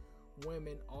these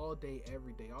women all day,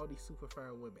 every day, all these super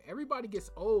fine women. Everybody gets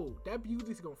old. That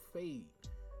beauty's gonna fade,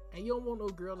 and you don't want no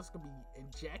girl that's gonna be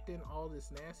injecting all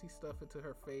this nasty stuff into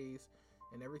her face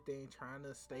and everything, trying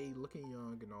to stay looking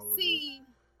young and all of this.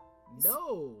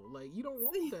 No, like, you don't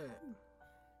want that.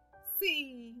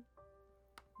 See,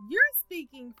 you're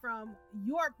speaking from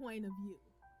your point of view,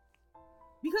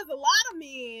 because a lot of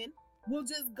men will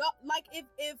just go, like,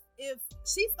 if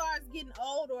she starts getting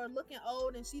old or looking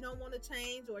old and she don't want to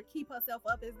change or keep herself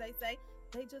up, as they say,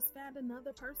 they just found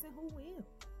another person who will.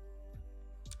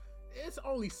 It's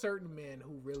only certain men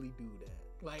who really do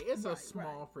that. Like, it's a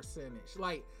small percentage.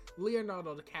 Like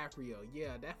Leonardo DiCaprio,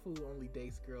 yeah, that fool only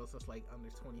dates girls that's like under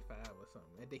 25 or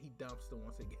something, and then he dumps them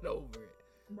once they get over it.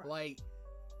 Right. Like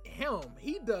him,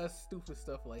 he does stupid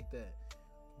stuff like that.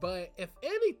 But if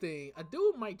anything, a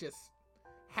dude might just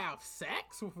have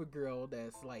sex with a girl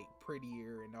that's like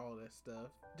prettier and all that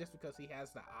stuff, just because he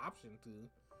has the option to.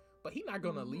 But he's not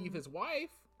gonna leave his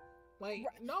wife. Like,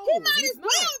 no, he might as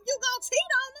well. You gonna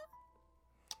cheat on her?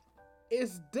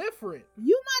 It's different.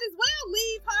 You might as well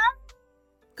leave her,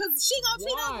 cause she gonna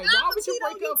cheat on you. Why would you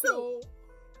break up too?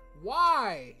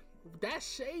 Why? That's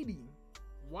shady.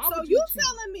 Why so would you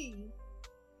telling me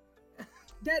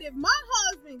that if my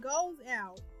husband goes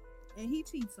out and he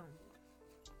cheats on me,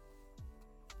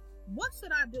 what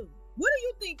should I do? What do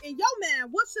you think in your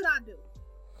mind? What should I do?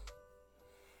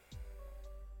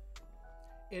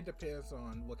 It depends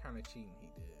on what kind of cheating he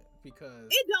did, because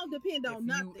it don't depend on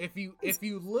nothing. If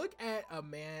you look at a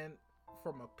man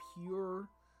from a pure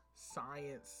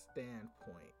science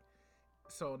standpoint,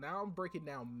 so now I'm breaking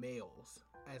down males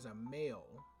as a male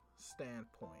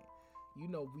standpoint. You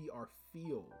know, we are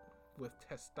filled with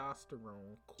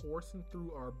testosterone coursing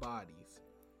through our bodies.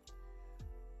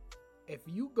 If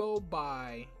you go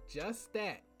by just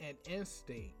that, an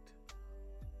instinct,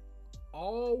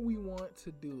 all we want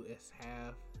to do is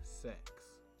have sex.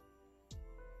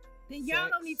 Then y'all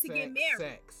don't need to get married.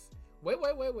 Sex.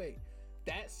 Wait.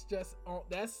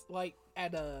 That's like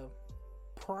at a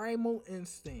primal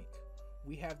instinct.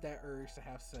 We have that urge to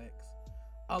have sex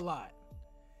a lot.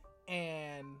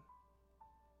 And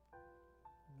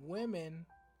women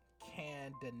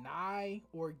can deny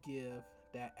or give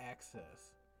that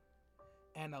access.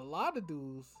 And a lot of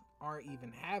dudes aren't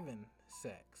even having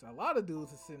sex. A lot of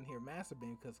dudes are sitting here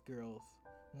masturbating because girls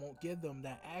won't give them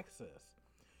that access.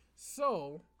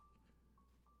 So,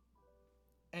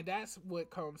 and that's what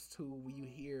comes to when you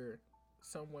hear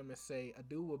some women say a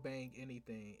dude will bang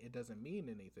anything. It doesn't mean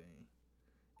anything.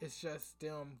 It's just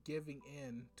them giving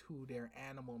in to their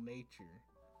animal nature.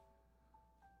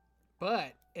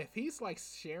 But if he's like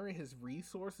sharing his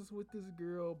resources with this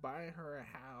girl, buying her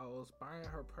a house, buying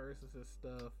her purses and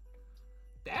stuff,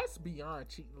 that's beyond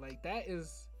cheating. Like, that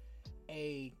is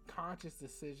a conscious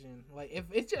decision. Like, if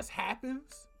it just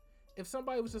happens, if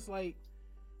somebody was just like,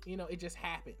 you know, it just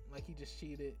happened, like he just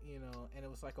cheated, you know, and it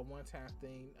was like a one-time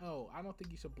thing, oh, I don't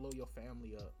think you should blow your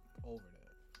family up over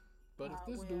that. But if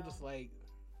this dude is like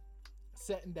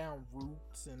setting down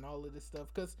roots and all of this stuff,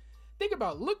 because think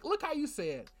about it, look how you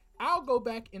said, I'll go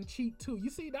back and cheat too. You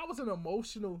see, that was an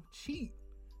emotional cheat.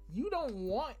 You don't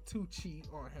want to cheat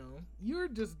on him. You're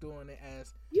just doing it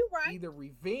as either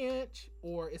revenge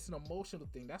or it's an emotional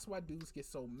thing. That's why dudes get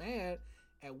so mad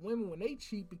at women when they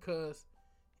cheat, because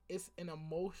it's an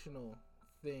emotional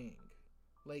thing.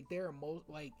 Like,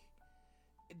 like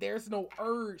there's no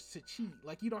urge to cheat.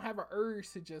 Like, you don't have an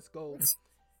urge to just go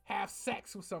have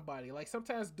sex with somebody. Like,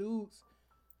 sometimes dudes,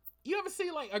 you ever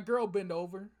see like a girl bend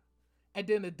over and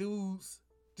then the dudes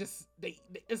just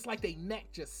it's like their neck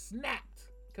just snapped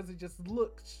because it just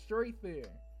looked straight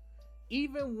there.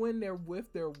 Even when they're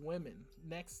with their women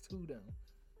next to them,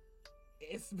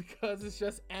 it's because it's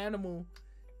just animal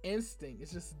instinct.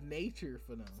 It's just nature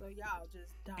for them. So y'all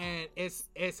just die. And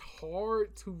it's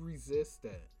hard to resist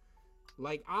that.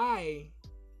 Like, I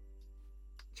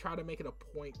try to make it a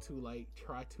point to like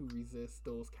try to resist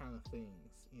those kind of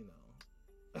things, you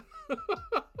know.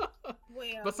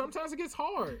 Well, but sometimes it gets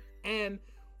hard. And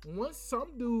once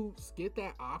some dudes get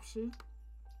that option,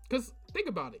 because think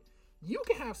about it, you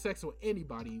can have sex with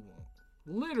anybody you want.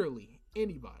 Literally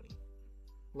anybody.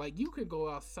 Like, you could go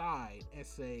outside and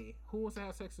say, who wants to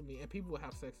have sex with me? And people will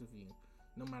have sex with you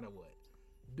no matter what.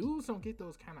 Dudes don't get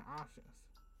those kind of options.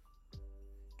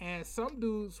 And some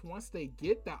dudes, once they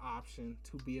get the option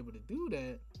to be able to do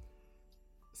that,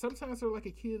 sometimes they're like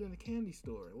a kid in a candy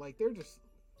store. Like, they're just,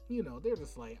 you know, they're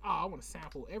just like, oh, I want to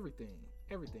sample everything.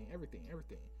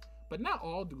 But not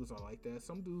all dudes are like that.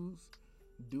 Some dudes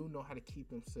do know how to keep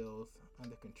themselves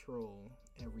under control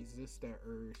and resist that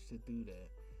urge to do that.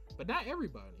 But not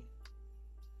everybody.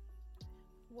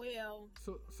 Well,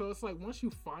 so it's like once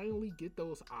you finally get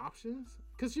those options,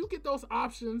 because you get those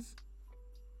options.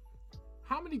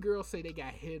 How many girls say they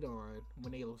got hit on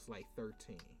when they was like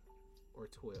 13 or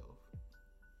 12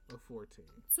 or 14?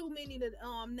 Too many to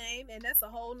name, and that's a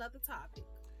whole nother topic.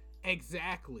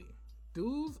 Exactly.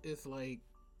 Dudes is like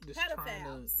just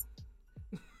pedophiles.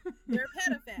 They're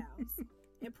pedophiles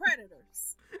and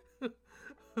predators.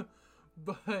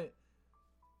 But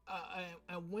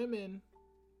and women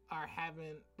are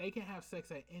they can have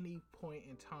sex at any point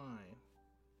in time.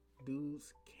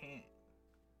 Dudes can't.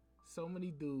 So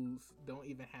many dudes don't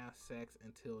even have sex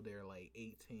until they're like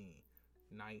 18,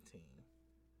 19.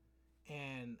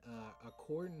 And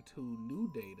according to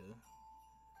new data,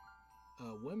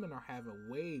 women are having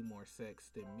way more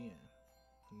sex than men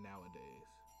nowadays.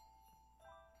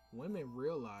 Women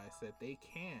realize that they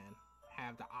can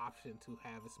have the option to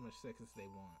have as much sex as they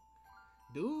want.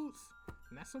 Dudes,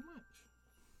 not so much.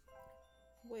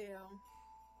 Well,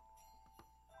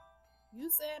 you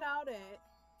said all that,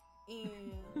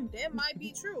 and that might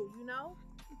be true, you know?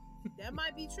 That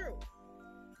might be true.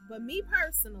 But me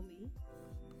personally,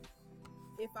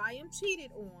 if I am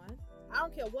cheated on, I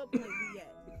don't care what point we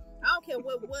at. I don't care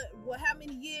what how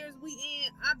many years we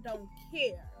in. I don't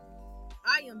care.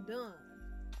 I am done.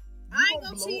 I ain't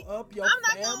gonna cheat. Up your I'm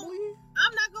family?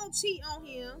 not gonna cheat on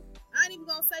him. I ain't even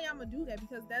gonna say I'm gonna do that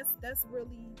because that's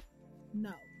really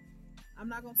no. I'm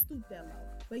not gonna stoop that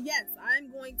low. But yes,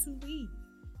 I'm going to leave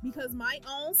because my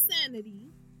own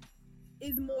sanity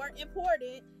is more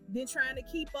important than trying to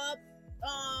keep up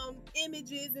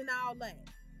images and all that.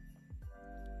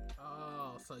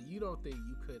 Oh, so you don't think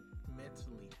you could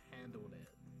mentally handle that?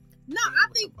 No, I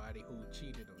think somebody who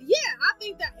cheated on you. Yeah, I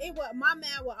think that my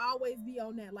man will always be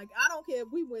on that. Like, I don't care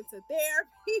if we went to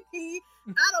therapy.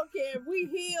 I don't care if we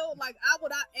healed. Like,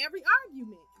 every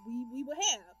argument we would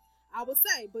have, I would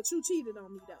say, but you cheated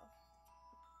on me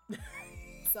though.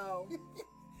 So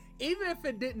even if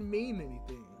it didn't mean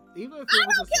anything, even if it I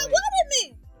was don't just care like, what it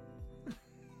meant.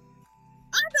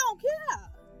 I don't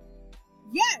care.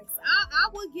 Yes, I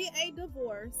would get a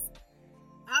divorce.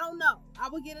 I don't know. I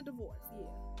would get a divorce. Yeah.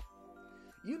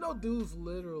 You know, dudes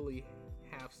literally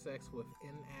have sex with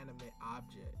inanimate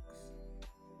objects.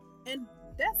 And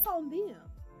that's on them.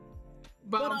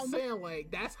 But I'm saying, like,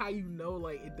 that's how you know,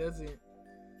 like,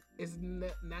 it's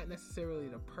not necessarily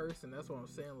the person. That's what I'm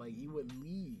saying. Like, you would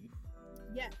leave.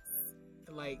 Yes.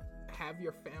 Like, have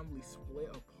your family split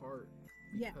apart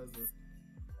because of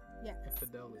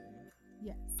infidelity.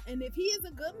 Yes. And if he is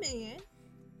a good man,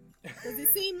 because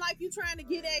it seemed like you trying to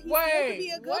get at he could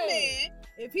be a good man.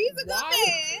 If he's a good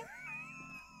man,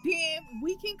 then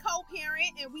we can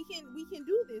co-parent and we can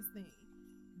do this thing.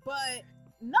 But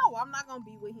no, I'm not gonna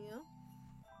be with him.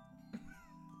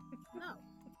 No.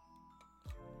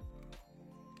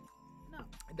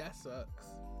 That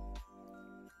sucks.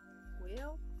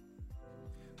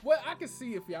 Well, I can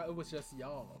see if it was just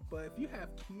y'all, but if you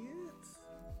have kids,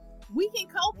 we can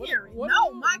co-parent.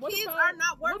 My kids are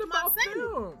not worth my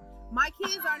sanity. My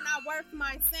kids are not worth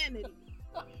my sanity.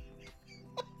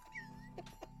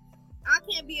 I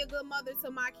can't be a good mother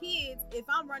to my kids if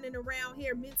I'm running around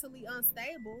here mentally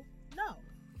unstable. No.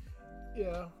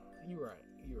 Yeah, you're right.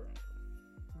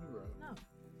 No.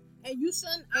 And you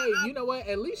shouldn't. Hey, you know what?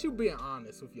 At least you being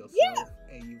honest with yourself. Yeah.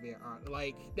 And you being honest.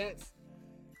 Like, that's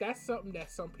something that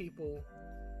some people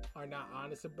are not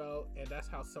honest about, and that's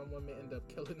how some women end up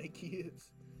killing their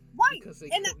kids. Right. Because they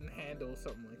couldn't handle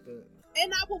something like that.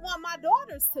 And I would want my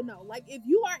daughters to know, like, if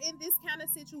you are in this kind of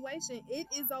situation, it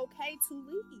is okay to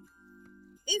leave.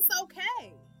 It's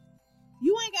okay.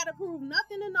 prove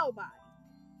nothing to nobody.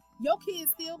 Your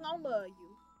kids still gonna love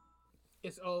you.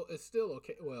 It's still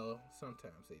okay. Well,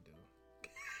 sometimes they do.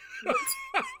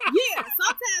 Yeah,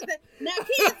 sometimes now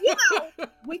kids, you know,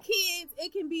 with kids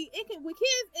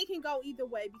it can go either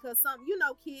way, because some, you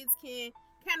know, kids can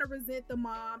kind of resent the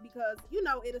mom because, you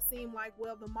know, it'll seem like,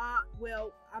 well, the mom,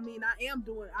 well, I mean, I am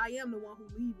the one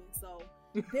who's leaving, so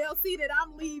they'll see that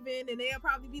I'm leaving and they'll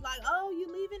probably be like, oh, you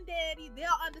leaving daddy. They'll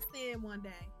understand one day.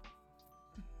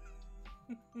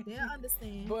 They'll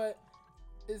understand. But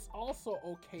it's also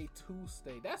okay to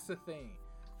stay. That's the thing.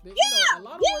 You Yeah, know, a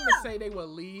lot of women say they will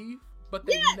leave, but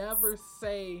they Yes. never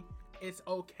say it's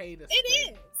okay to stay.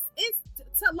 It is.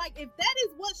 It's to, like, if that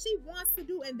is what she wants to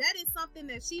do and that is something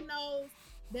that she knows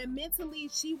that mentally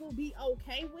she will be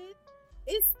okay with,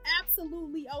 it's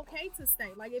absolutely okay to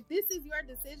stay. Like, if this is your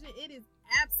decision, it is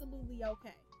absolutely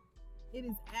okay. It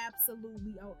is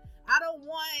absolutely okay. I don't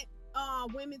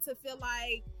want women to feel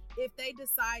like if they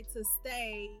decide to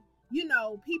stay, you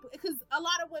know, people, because a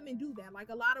lot of women do that. Like,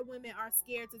 a lot of women are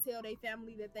scared to tell their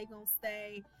family that they gonna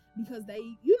stay because they,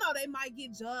 you know, they might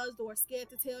get judged, or scared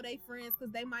to tell their friends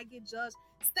because they might get judged.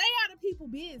 Stay out of people's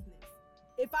business.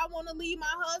 If I want to leave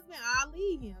my husband, I'll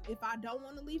leave him. If I don't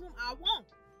want to leave him, I won't.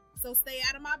 So stay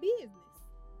out of my business.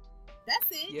 That's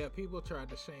it. Yeah, people tried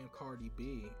to shame Cardi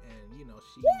B, and you know,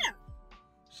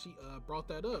 she brought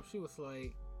that up. She was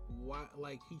like, why,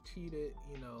 like, he cheated,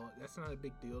 you know, that's not a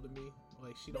big deal to me.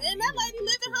 Like, she don't. And that lady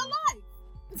living her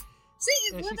life. She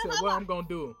is and living she said, her what life. I'm gonna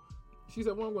do? She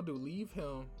said, what I'm gonna do? Leave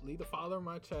the father of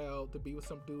my child to be with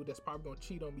some dude that's probably gonna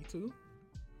cheat on me too.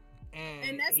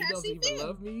 And that's he how doesn't she even feel.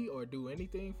 love me or do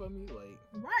anything for me. Like,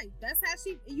 Right. That's how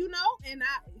she, you know, and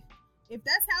if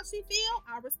that's how she feel,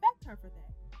 I respect her for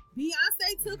that.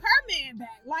 Beyonce took her man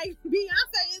back. Like,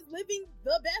 Beyonce is living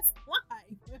the best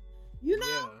life. You know?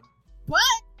 yeah.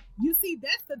 But you see,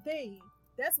 that's the thing.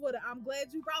 That's what I'm glad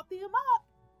you brought them up.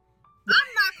 I'm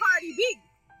not Cardi B.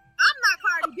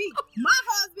 My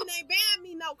husband ain't buying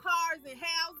me no cars and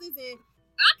houses, and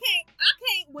I can't.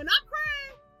 When I'm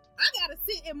crying, I gotta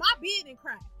sit in my bed and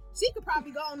cry. She could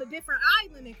probably go on a different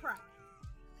island and cry.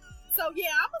 So yeah,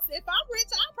 if I'm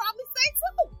rich, I'll probably say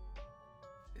too.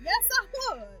 Yes, I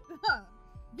would.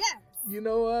 Yes. You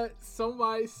know what?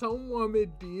 Some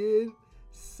woman did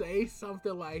say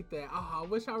something like that. Oh, I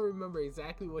wish I remember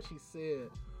exactly what she said.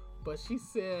 But she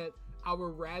said, I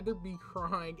would rather be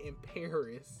crying in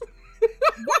Paris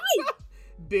Right.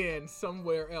 than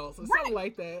somewhere else. Or Right. something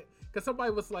like that. Because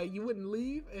somebody was like, you wouldn't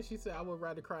leave? And she said, I would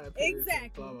rather cry in Paris.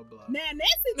 Exactly. Blah, blah, blah. Now in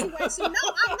that situation,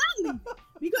 no, I'm not leaving,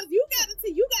 because you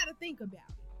gotta think about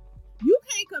it. You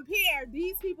can't compare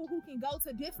these people who can go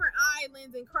to different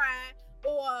islands and cry,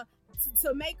 or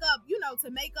to make up, you know, to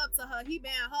her, he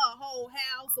buying her a whole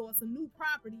house or some new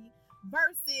property,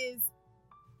 versus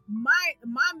my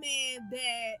man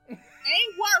that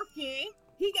ain't working.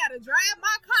 He gotta drive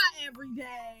my car every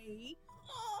day.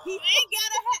 He ain't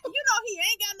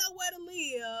got nowhere to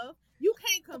live. You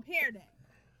can't compare that.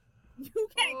 You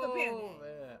can't compare that.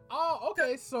 Man. Oh,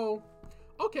 okay.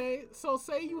 So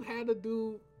say you had a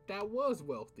dude that was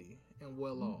wealthy and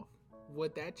well off.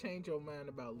 Would that change your mind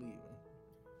about leaving?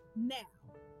 Now,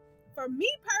 for me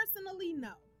personally,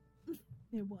 no.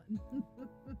 It wouldn't.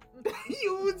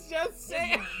 You was just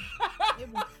saying. Because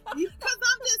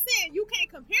I'm just saying you can't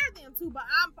compare them two, but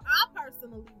I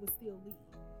personally would still leave.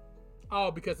 Oh,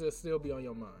 because it'll still be on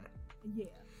your mind. Yeah.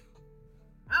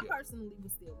 I personally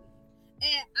would still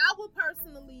leave. And I would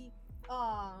personally,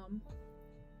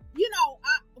 you know,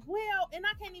 and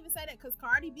I can't even say that because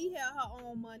Cardi B had her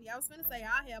own money. I was finna say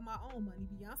I had my own money.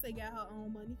 Beyonce got her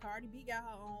own money. Cardi B got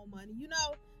her own money. You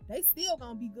know, they still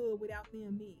gonna be good without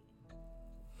them men.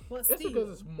 But It's still,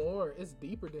 because it's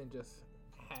deeper than just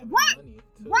having Right, money.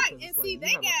 Too, right. 'cause And it's see, you they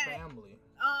have got- a family.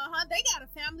 they got a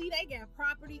family, they got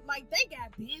property, like they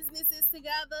got businesses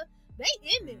together. They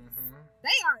in this. Mhm.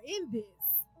 They are in this.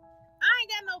 I ain't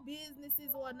got no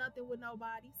businesses or nothing with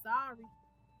nobody. Sorry.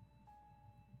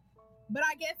 But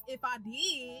I guess if I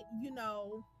did, you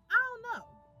know, I don't know.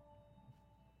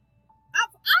 I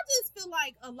just feel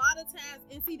like a lot of times,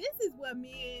 and see, this is where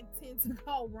men tend to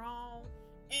go wrong.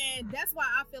 And that's why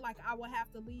I feel like I would have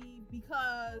to leave,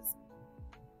 because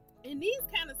in these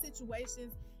kind of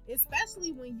situations,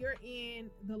 especially when you're in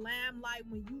the limelight,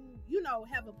 when you know,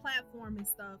 have a platform and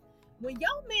stuff, when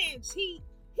your man cheat,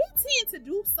 he tend to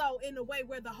do so in a way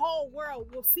where the whole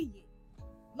world will see it.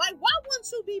 Like, why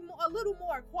wouldn't you be a little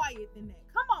more quiet than that?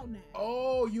 Come on now.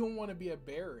 Oh, you don't want to be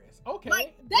embarrassed. Okay,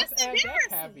 Like, that's let's add embarrassing.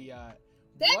 that caveat.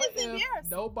 That What is if embarrassing.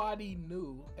 nobody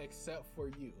knew except for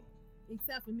you?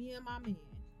 Except for me and my man.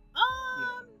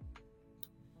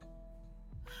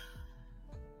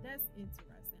 That's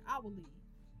interesting. I will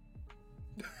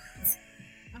leave.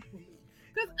 I will leave.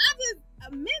 Cause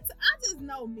I just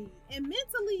know me, and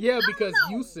mentally, Yeah, I because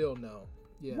don't know. you still know.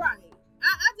 Yeah. Right.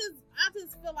 I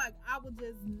just feel like I would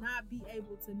just not be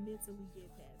able to mentally get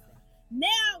past that.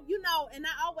 Now, you know, and I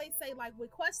always say, like,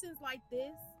 with questions like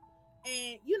this,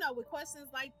 and, you know, with questions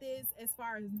like this, as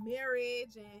far as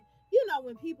marriage, and, you know,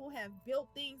 when people have built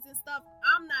things and stuff,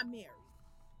 I'm not married.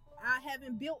 I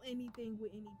haven't built anything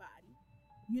with anybody.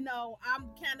 You know, I'm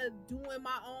kind of doing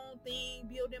my own thing,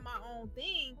 building my own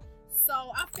thing. So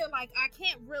I feel like I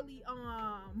can't really, hold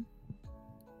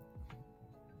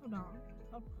on.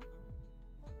 Okay.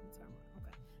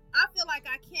 I feel like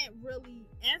I can't really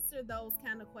answer those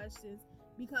kind of questions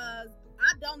because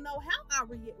I don't know how I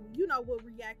would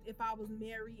react if I was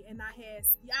married and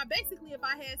if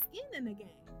I had skin in the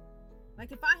game.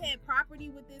 Like if I had property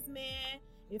with this man,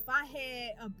 if I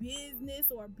had a business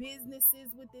or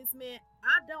businesses with this man,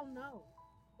 I don't know.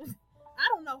 I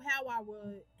don't know how I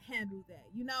would handle that.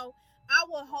 You know, I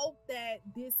would hope that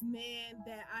this man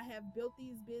that I have built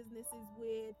these businesses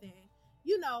with and,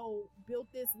 you know,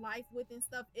 built this life with and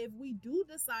stuff, if we do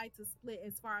decide to split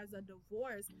as far as a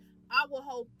divorce, I would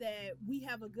hope that we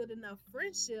have a good enough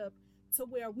friendship to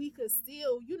where we could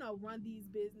still, you know, run these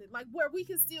business, like where we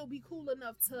could still be cool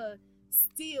enough to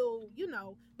still, you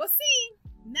know. But see,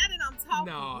 now that I'm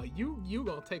talking, No, you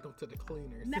gonna take them to the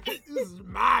cleaners. This is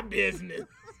my business.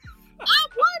 I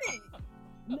wouldn't.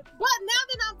 But now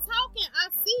that I'm talking, I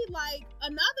see like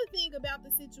another thing about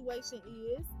the situation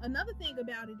is what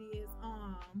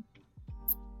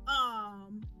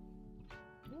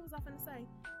was I finna say?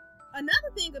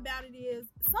 Another thing about it is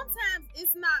sometimes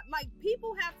it's not like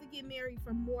people have to get married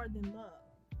for more than love.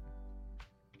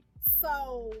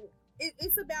 So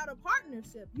it's about a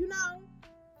partnership, you know?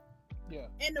 Yeah.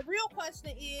 And the real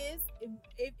question is,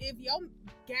 if your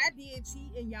guy did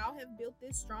cheat and y'all have built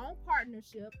this strong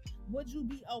partnership, would you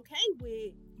be okay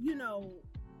with, you know,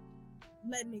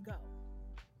 letting it go?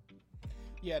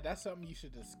 Yeah, that's something you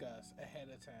should discuss ahead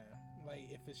of time.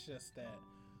 Like, if it's just that,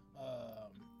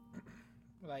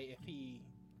 like, if he,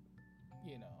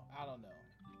 you know, I don't know.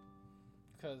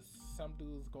 Because some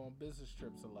dudes go on business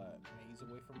trips a lot, and he's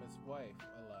away from his wife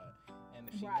a lot. And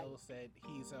if she knows that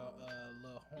he's a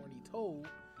little horny toad,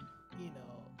 you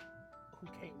know, who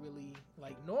can't really,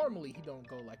 like, normally he don't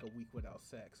go, like, a week without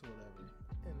sex or whatever.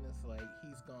 And it's like,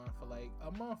 he's gone for, like,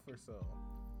 a month or so.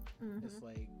 Mm-hmm. It's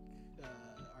like,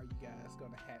 are you guys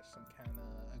going to hatch some kind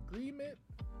of agreement?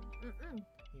 Mm-mm.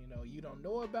 You know, you don't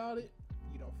know about it.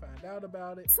 You don't find out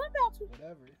about it.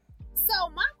 Whatever. So,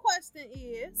 my question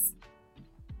is,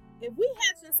 if we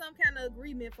hatching some kind of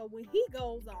agreement for when he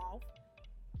goes off,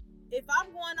 if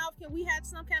I'm going off, can we hatch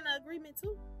some kind of agreement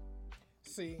too?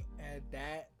 See, and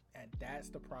that's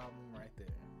the problem right there.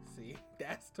 See,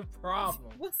 that's the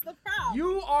problem. What's the problem?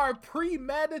 You are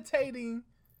premeditating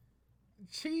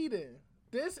cheating.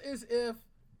 This is if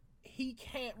he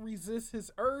can't resist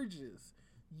his urges.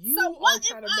 You are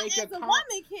trying to make a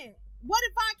woman can't? What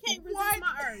if I can't resist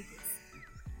my urges?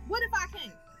 What if I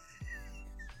can't?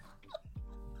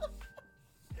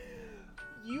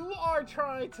 You are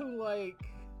trying to, like,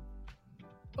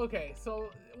 okay,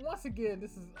 so once again,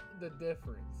 this is the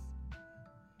difference.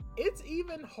 It's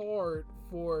even hard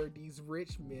for these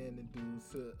rich men and dudes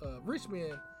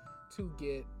to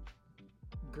get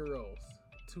girls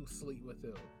to sleep with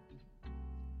them.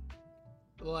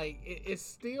 Like, it's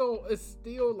still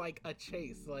like a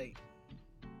chase. Like,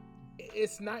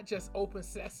 it's not just open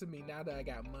sesame now that I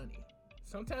got money.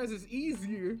 Sometimes it's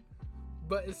easier,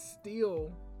 but it's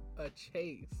still a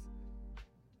chase.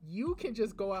 You can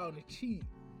just go out and cheat,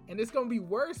 and it's gonna be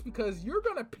worse because you're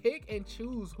gonna pick and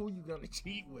choose who you're gonna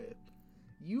cheat with.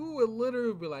 You will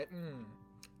literally be like,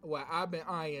 well, I've been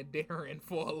eyeing Darren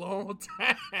for a long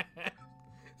time.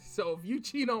 So if you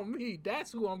cheat on me,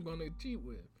 that's who I'm gonna cheat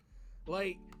with.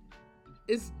 Like,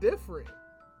 it's different.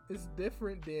 It's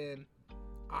different than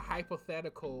a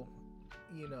hypothetical,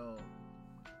 you know,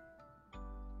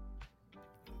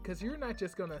 because you're not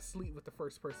just gonna sleep with the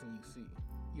first person you see.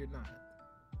 You're not.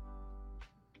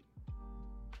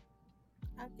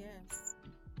 I guess.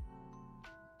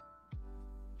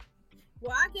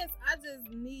 Well, I guess I just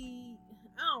need,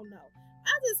 I don't know.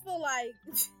 I just feel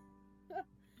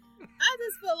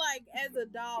like as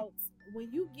adults,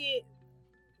 when you get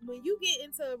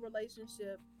into a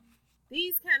relationship,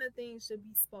 these kind of things should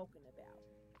be spoken about.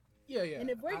 Yeah. And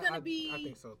if we're gonna I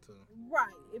think so too.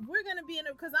 Right. If we're gonna be in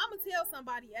a, because I'm gonna tell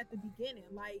somebody at the beginning,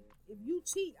 like, if you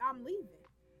cheat, I'm leaving.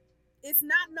 It's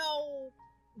not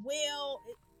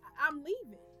I'm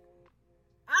leaving.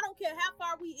 I don't care how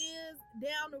far we is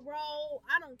down the road.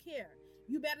 I don't care.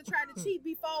 You better try to cheat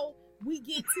before we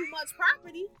get too much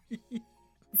property,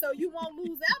 so you won't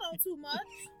lose out on too much.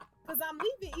 Cause I'm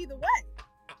leaving either way.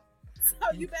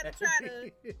 So you better try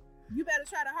to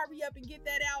hurry up and get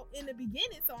that out in the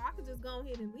beginning, so I can just go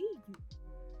ahead and leave you.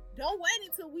 Don't wait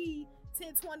until we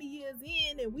 10, 20 years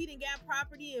in and we didn't got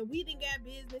property and we didn't got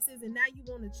businesses and now you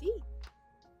want to cheat.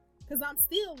 Cause I'm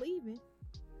still leaving.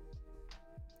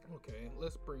 Okay,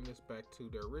 let's bring this back to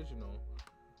the original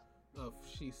of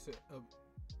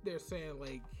they're saying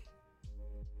like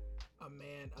a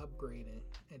man upgrading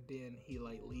and then he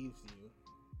like leaves you.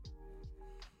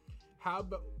 How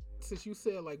about, since you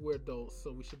said like we're adults,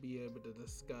 so we should be able to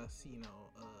discuss,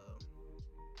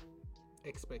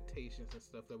 expectations and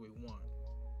stuff that we want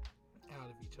out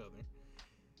of each other.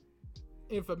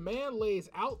 If a man lays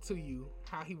out to you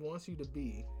how he wants you to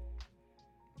be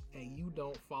and you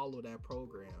don't follow that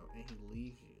program and he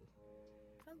leaves you,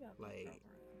 like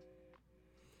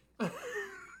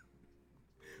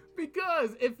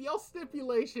because if your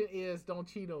stipulation is don't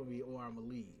cheat on me or I'ma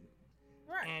leave,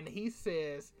 right, and he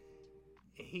says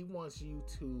he wants you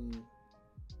to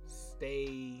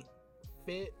stay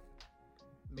fit,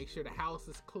 make sure the house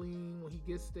is clean when he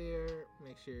gets there,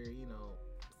 make sure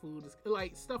food is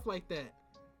like stuff like that,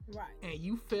 right, and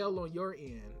you fail on your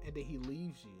end and then he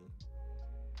leaves you,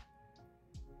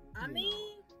 I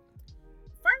mean,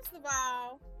 first of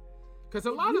all, because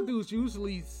a lot of dudes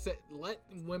usually let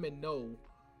women know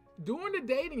during the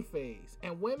dating phase,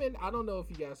 and women, I don't know if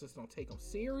you guys just don't take them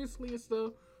seriously and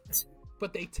stuff,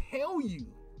 but they tell you,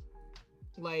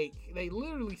 like, they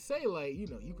literally say, like, you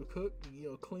could cook,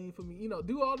 clean for me,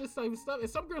 do all this type of stuff, and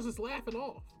some girls just laugh it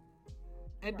off,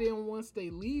 and right, then once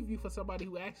they leave you for somebody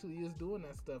who actually is doing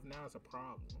that stuff, now it's a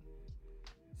problem.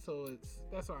 So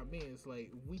that's what I mean. It's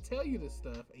like, we tell you this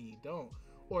stuff and you don't.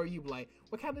 Or you be like,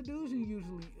 what kind of dudes you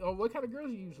usually, or what kind of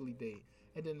girls you usually date?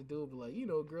 And then the dude be like,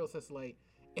 girls that's like,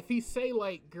 if he say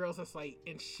like girls that's like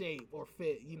in shape or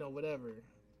fit, whatever.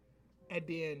 And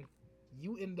then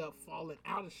you end up falling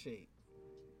out of shape.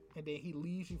 And then he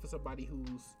leaves you for somebody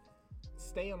who's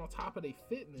staying on top of their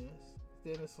fitness.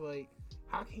 Then it's like,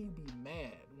 how can you be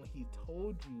mad when he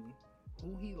told you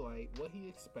who he liked, what he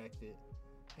expected?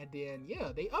 And then,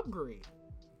 yeah, they upgrade.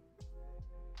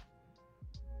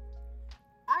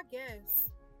 I guess.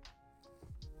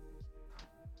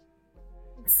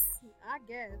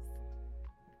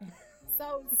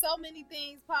 So many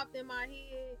things popped in my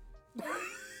head.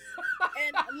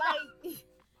 And like,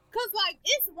 cause like,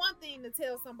 it's one thing to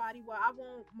tell somebody, well, I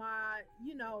want my,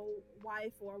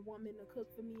 wife or a woman to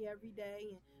cook for me every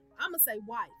day. And I'm gonna say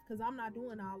wife, cause I'm not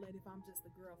doing all that if I'm just a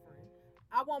girlfriend.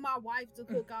 I want my wife to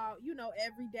cook all,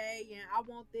 every day, and I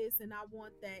want this and I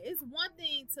want that. It's one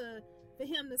thing for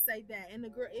him to say that, and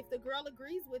if the girl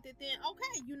agrees with it, then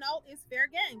okay, it's fair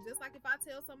game. Just like if I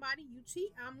tell somebody you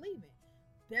cheat, I'm leaving.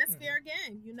 That's fair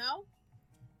game,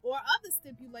 Or other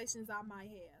stipulations I might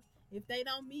have. If they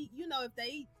don't meet, if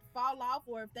they fall off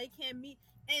or if they can't meet.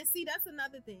 And see, that's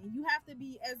another thing. You have to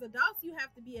be, as adults, you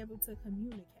have to be able to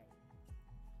communicate.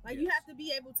 Like, yes, you have to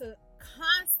be able to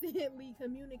constantly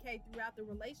communicate throughout the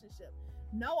relationship.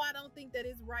 No, I don't think that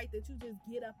it's right that you just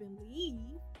get up and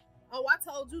leave. Oh, I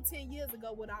told you 10 years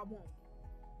ago what I want.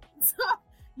 So,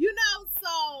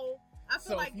 so I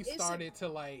feel like if you started to,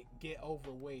 like, get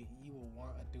overweight, you would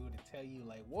want a dude to tell you,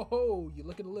 like, whoa, you're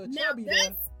looking a little chubby. Now,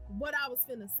 that's what I was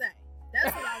finna say.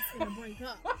 That's what I was finna bring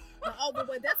up. The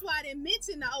overweight. That's why I didn't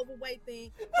mention the overweight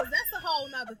thing, because that's a whole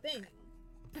nother thing.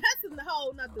 That's a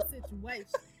whole nother situation.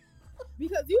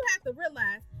 Because you have to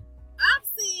realize, I've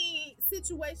seen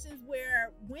situations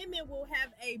where women will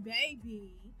have a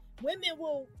baby, women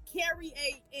will carry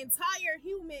an entire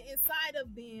human inside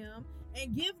of them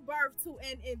and give birth to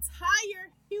an entire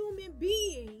human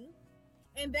being,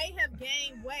 and they have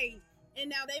gained weight, and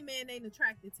now they man ain't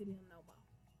attracted to them no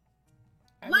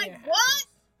more. Like, what?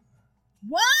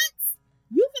 What?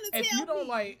 You finna tell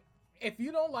me? If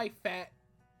you don't like fat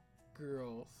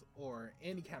girls or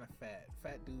any kind of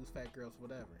fat dudes, fat girls,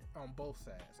 whatever, on both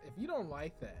sides, if you don't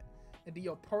like that, and then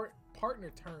your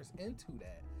partner turns into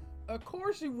that, of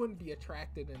course you wouldn't be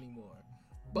attracted anymore.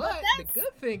 But the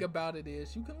good thing about it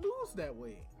is you can lose that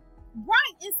weight.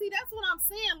 Right, and see, that's what I'm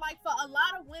saying. Like, for a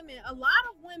lot of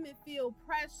women feel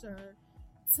pressure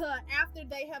to, after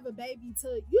they have a baby,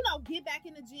 to, get back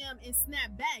in the gym and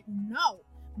snap back. No.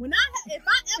 If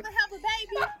I ever have a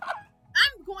baby,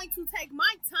 I'm going to take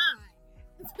my time.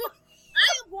 I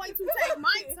am going to take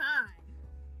my time.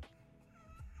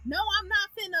 No, I'm not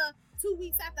finna 2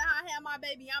 weeks after I have my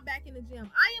baby, I'm back in the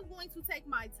gym. I am going to take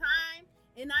my time,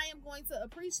 and I am going to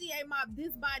appreciate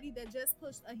this body that just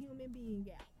pushed a human being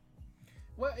out.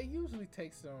 Well, it usually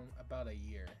takes them about a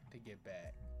year to get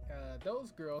back.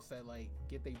 Those girls that like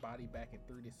get their body back in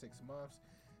 3 to 6 months,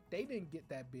 they didn't get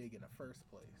that big in the first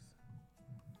place.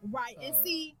 Right, and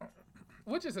see,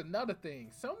 which is another thing.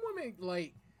 Some women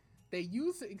like they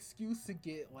use the excuse to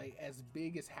get like as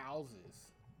big as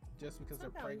houses just because they're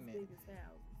pregnant. Big as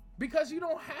houses. Because you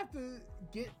don't have to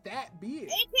get that big. It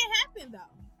can happen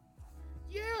though.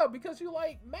 Yeah, because you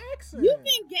like maxing. You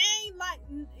can gain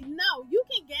you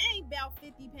can gain about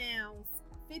 50 pounds,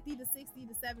 50 to 60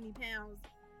 to 70 pounds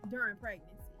during pregnancy.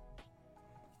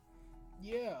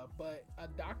 Yeah, but a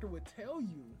doctor would tell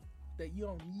you that you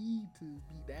don't need to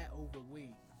be that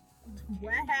overweight.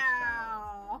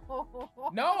 Wow.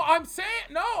 No, I'm saying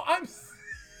Because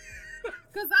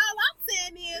all I'm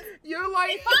saying is, you're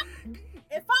like, if I'm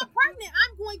pregnant,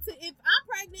 if I'm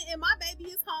pregnant and my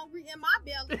baby is hungry in my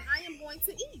belly, I am going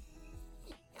to eat.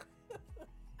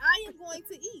 I am going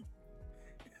to eat.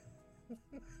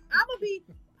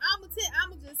 I'm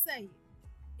gonna just say it.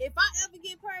 If I ever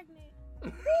get pregnant,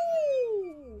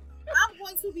 woo, I'm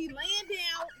going to be laying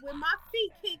down with my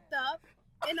feet kicked up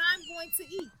and I'm going to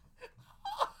eat.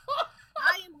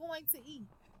 I am going to eat.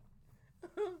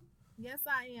 Yes,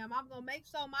 I am. I'm going to make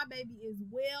sure my baby is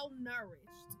well nourished.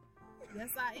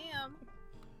 Yes, I am.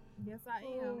 Yes, I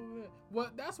am. Well,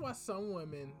 that's why some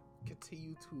women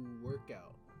continue to work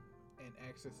out and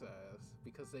exercise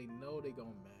because they know they're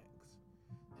going to max.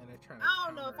 And they're trying to I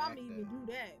don't know if I'm even do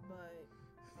that, but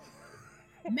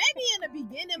maybe in the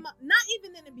beginning, not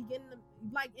even in the beginning,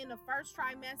 like in the first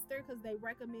trimester, because they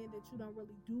recommend that you don't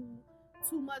really do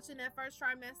too much in that first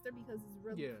trimester because it's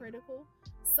really critical.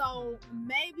 So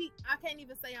maybe I can't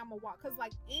even say I'm a walk because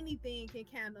like anything can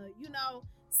kind of,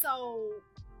 so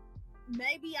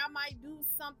maybe I might do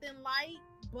something light,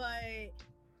 but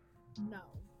no.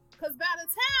 Because by the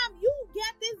time you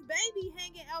get this baby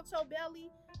hanging out your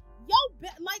belly,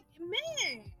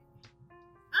 man,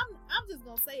 I'm just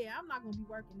gonna say it. I'm not gonna be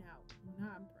working out when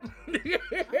I'm pregnant.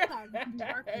 I'm not gonna be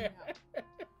working out.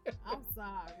 I'm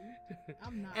sorry.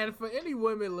 I'm not. And for any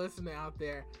women listening out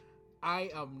there,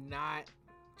 I am not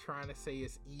trying to say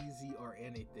it's easy or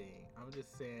anything. I'm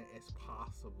just saying it's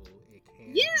possible. It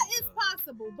can. Yeah, it's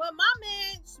possible. But my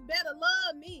man better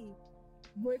love me.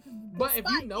 But if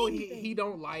you know he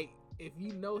don't like,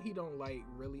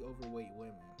 really overweight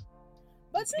women.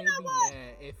 But you know what?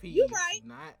 If he's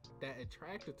not that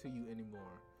attracted to you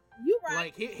anymore. You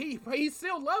right. Like he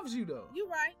still loves you though. You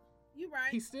right.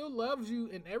 He still loves you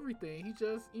and everything. He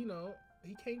just, he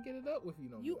can't get it up with you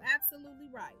no more. You absolutely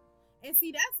right. And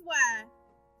see, that's why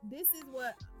this is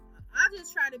what I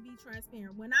just try to be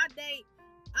transparent. When I date,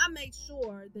 I make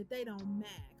sure that they don't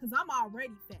mad because I'm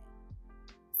already fat.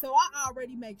 So I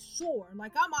already make sure,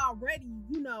 like I'm already,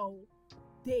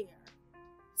 there.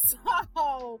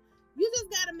 So you just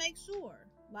gotta make sure,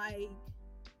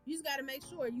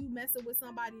 you messing with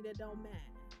somebody that don't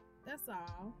mad. That's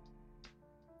all.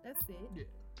 That's it.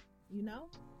 Yeah.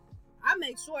 I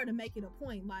make sure to make it a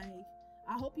point. Like,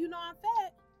 I hope you know I'm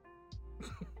fat.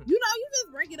 You just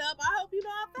bring it up. I hope you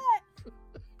know I'm fat.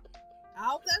 I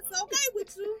hope that's okay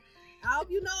with you. I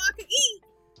hope you know I can eat.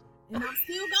 And I'm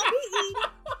still gonna be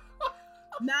eating.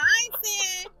 Now, I ain't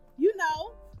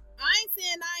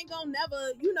saying I ain't gonna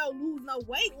never, lose no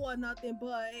weight or nothing,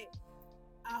 but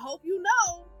I hope you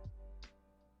know.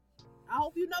 I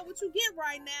hope you know what you get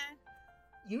right now.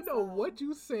 What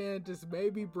you saying just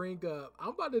made me bring up, I'm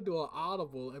about to do an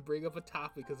audible and bring up a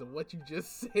topic because of what you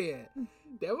just said.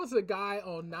 There was a guy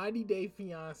on 90 Day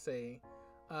Fiancé.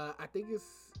 I think it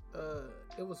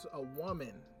was a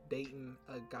woman dating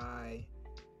a guy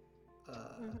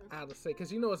out of state,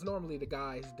 because it's normally the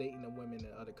guys dating the women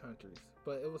in other countries,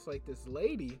 but it was like this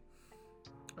lady,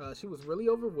 she was really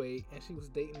overweight and she was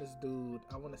dating this dude,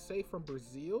 I want to say from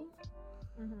Brazil,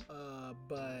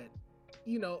 but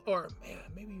or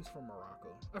maybe he was from Morocco,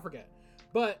 I forget,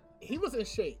 but he was in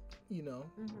shape,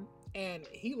 and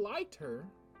he liked her,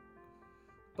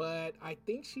 but I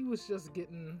think she was just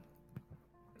getting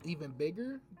even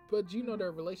bigger, but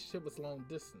their relationship was long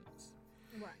distance,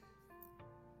 right?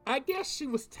 I guess she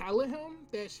was telling him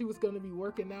that she was going to be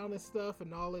working out and stuff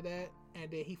and all of that,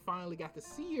 and then he finally got to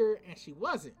see her and she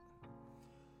wasn't.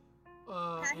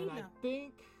 And I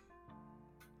think,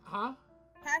 I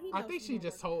think she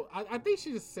just told. I think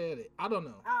she just said it. I don't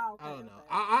know. Oh, okay, I don't know. Okay.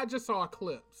 I just saw a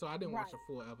clip, so I didn't watch a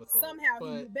full episode. Somehow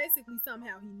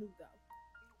he knew though.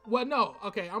 Well, no.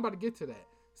 Okay, I'm about to get to that.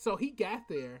 So he got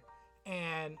there,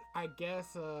 and I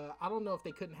guess I don't know if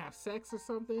they couldn't have sex or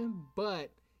something,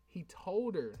 but he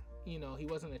told her, he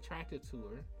wasn't attracted to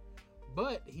her,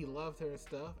 but he loved her and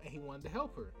stuff, and he wanted to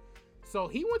help her. So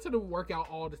he went to the workout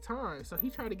all the time. So he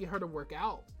tried to get her to work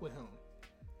out with him.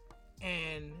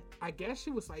 And I guess she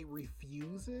was like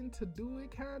refusing to do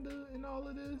it kind of in all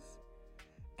of this.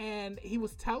 And he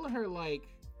was telling her like,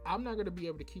 I'm not going to be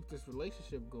able to keep this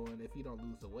relationship going if you don't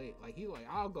lose the weight. Like, he like,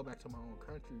 I'll go back to my own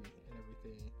country and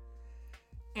everything.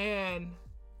 And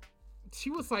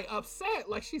she was like upset.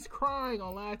 Like, she's crying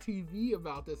on live TV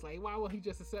about this. Like, why won't he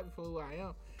just accept me for who I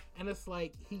am? And it's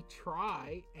like, he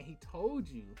tried and he told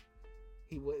you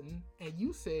he wouldn't. And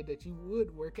you said that you would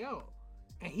work out.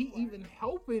 And he even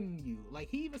helping you.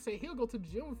 Like, he even said he'll go to the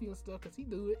gym with you and stuff because he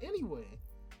do it anyway.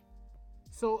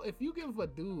 So if you give a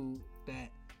dude that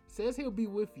says he'll be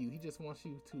with you, he just wants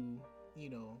you to, you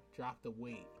know, drop the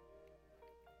weight,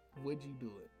 would you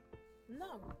do it?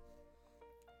 No.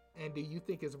 And do you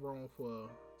think it's wrong for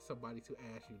somebody to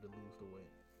ask you to lose the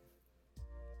weight?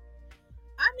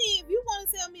 I mean, if you want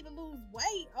to tell me to lose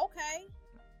weight, okay.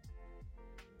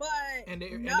 But and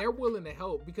they're willing to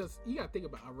help, because you gotta think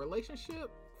about a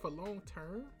relationship for long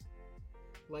term.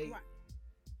 Like, right.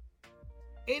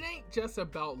 It ain't just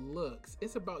about looks;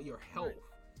 it's about your health. Right.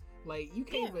 Like, you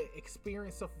can't even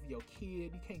experience stuff with your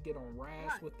kid. You can't get on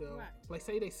rides with them. Right. Like,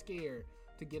 say they scared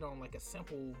to get on like a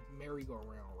simple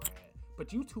merry-go-round ride,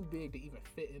 but you too big to even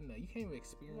fit in there. You can't even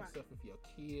experience stuff with your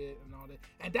kid and all that.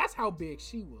 And that's how big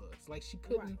she was. Like, she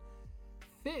couldn't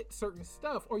fit certain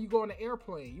stuff. Or you go on an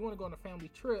airplane, you want to go on a family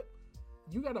trip,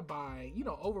 you gotta buy, you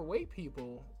know, overweight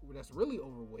people that's really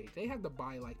overweight, they have to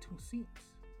buy like 2 seats.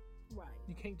 Right.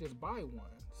 You can't just buy one.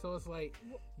 So it's like,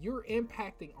 you're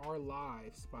impacting our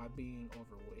lives by being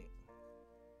overweight.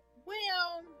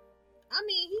 Well, I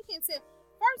mean, he can tell.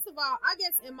 First of all, I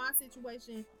guess in my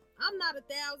situation, I'm not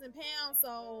 1,000 pounds,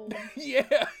 so yeah,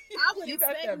 I would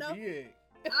expect no. Big.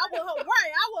 I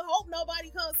would hope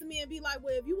nobody comes to me and be like,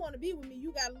 well, if you want to be with me,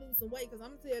 you got to lose some weight, because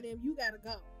I'm going to tell them you got to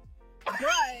go. But,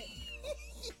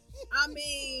 I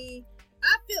mean,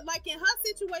 I feel like in her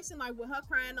situation, like with her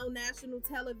crying on national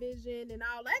television and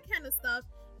all that kind of stuff,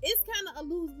 it's kind of a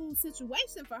lose-lose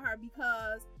situation for her,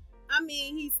 because, I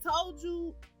mean, he's told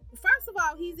you, first of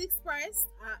all, he's expressed,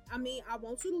 I mean, I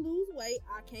want you to lose weight.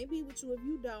 I can't be with you if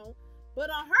you don't. But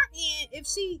on her end, if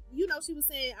she, you know, she was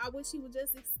saying, I wish he would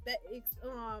just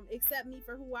accept me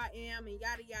for who I am and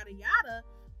yada, yada, yada.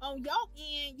 On your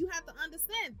end, you have to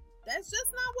understand, that's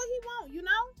just not what he wants, you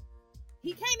know?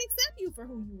 He can't accept you for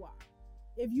who you are.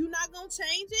 If you're not going to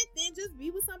change it, then just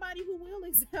be with somebody who will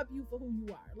accept you for who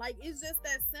you are. Like, it's just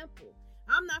that simple.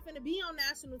 I'm not going to be on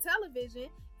national television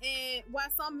and while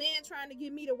some man trying to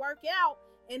get me to work out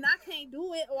and I can't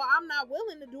do it, or I'm not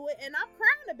willing to do it, and I'm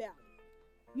crying about it.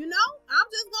 You know, I'm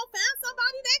just gonna find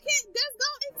somebody that's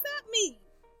gonna accept me.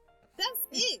 That's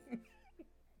it.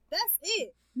 That's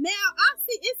it. Now, I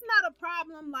see it's not a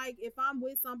problem, like, if I'm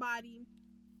with somebody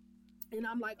and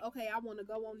I'm like, okay, I want to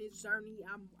go on this journey.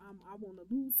 I want to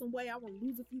lose some weight. I want to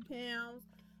lose a few pounds.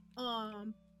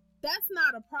 That's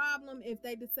not a problem if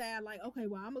they decide, like, okay,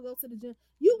 well, I'm gonna go to the gym.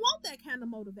 You want that kind of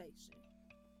motivation.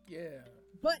 Yeah.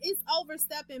 But it's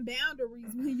overstepping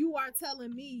boundaries when you are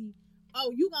telling me,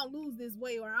 oh, you gonna lose this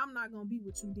weight, or I'm not gonna be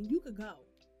with you, then you could go.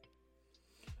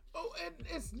 Oh, and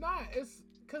it's not. It's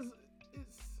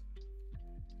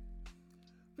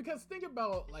because think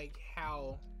about like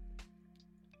how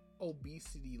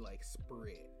obesity like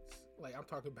spreads. Like, I'm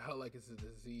talking about like it's a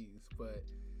disease, but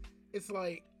it's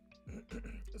like,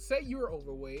 say you're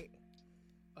overweight,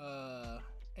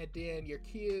 and then your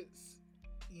kids,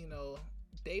 you know,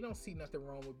 they don't see nothing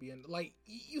wrong with being, like,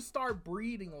 you start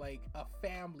breeding like a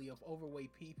family of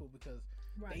overweight people because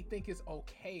they think it's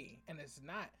okay, and it's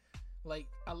not. Like,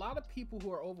 a lot of people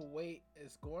who are overweight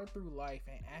is going through life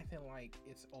and acting like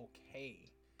it's okay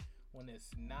when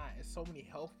it's not. There's so many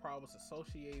health problems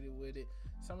associated with it.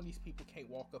 Some of these people can't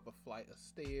walk up a flight of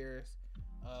stairs.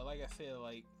 Like I said,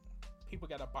 like, people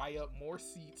gotta buy up more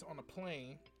seats on a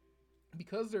plane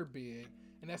because they're big,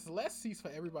 and that's less seats for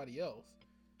everybody else.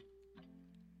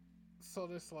 So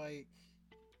there's like,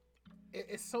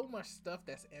 it's so much stuff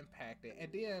that's impacted.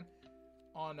 And then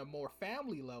on a more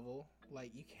family level,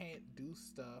 like, you can't do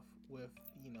stuff with,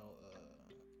 you know,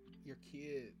 your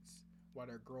kids while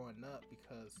they're growing up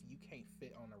because you can't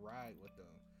fit on a ride with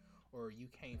them, or you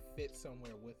can't fit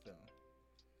somewhere with them.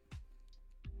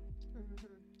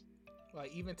 Mm-hmm.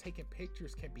 Like, even taking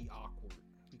pictures can be awkward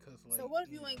because, like, so what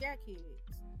if you ain't got kids?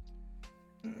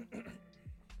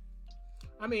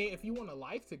 I mean, if you want a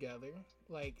life together,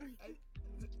 like,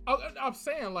 I'm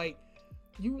saying, like,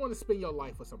 you want to spend your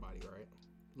life with somebody, right?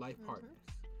 Life partners.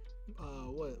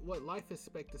 What life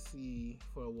expectancy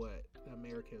for what the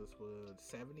Americans would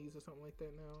 70s or something like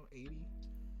that now, 80.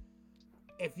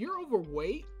 If you're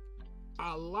overweight,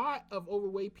 a lot of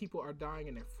overweight people are dying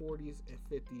in their 40s and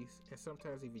 50s, and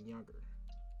sometimes even younger.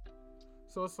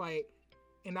 So it's like,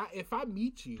 And if I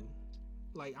meet you,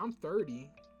 like I'm 30,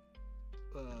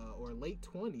 or late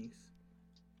 20s,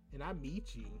 and I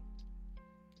meet you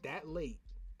that late,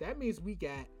 that means we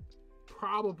got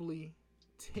probably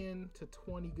 10 to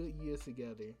 20 good years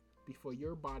together before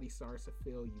your body starts to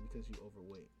fail you because you're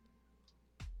overweight.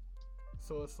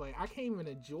 So it's like I can't even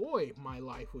enjoy my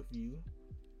life with you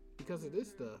because of this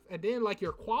stuff. And then like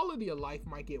your quality of life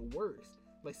might get worse.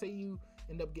 Like say you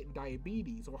end up getting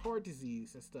diabetes or heart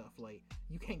disease and stuff. Like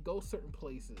you can't go certain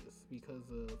places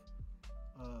because of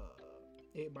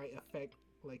it might affect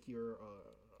like your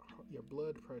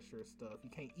blood pressure and stuff.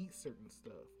 You can't eat certain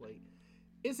stuff. Like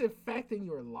it's affecting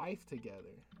your life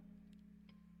together.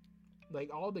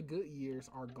 Like all the good years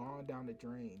are gone down the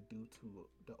drain due to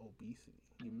the obesity.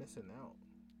 You're missing out.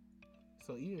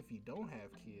 So even if you don't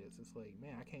have kids, it's like,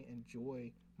 man, I can't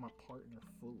enjoy my partner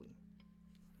fully.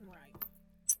 Right.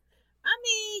 I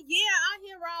mean, yeah, I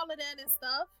hear all of that and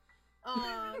stuff.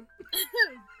 I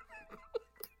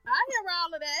hear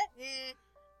all of that, and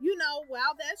you know,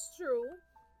 while that's true,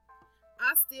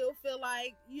 I still feel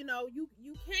like, you know, you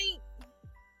can't.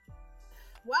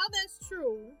 While that's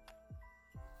true,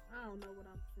 I don't know what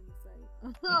I'm trying to say.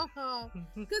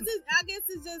 Because I guess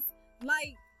it's just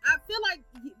like I feel like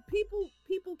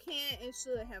people can and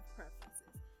should have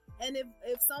preferences, and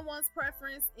if someone's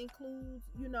preference includes,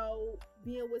 you know,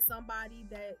 being with somebody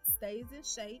that stays in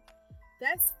shape,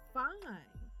 that's fine.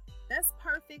 That's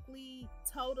perfectly,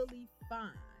 totally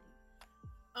fine.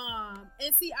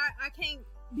 And see, I can't,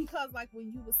 because like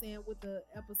when you were saying with the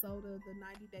episode of the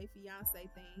 90 Day Fiance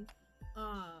thing,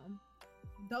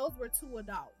 those were two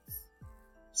adults.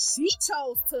 She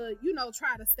chose to, you know,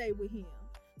 try to stay with him.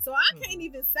 So I can't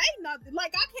even say nothing.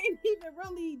 Like I can't even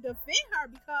really defend her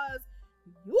because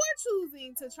you're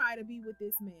choosing to try to be with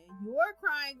this man. You're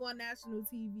crying on national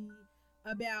TV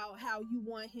about how you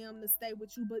want him to stay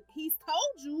with you, but he's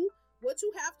told you what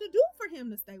you have to do for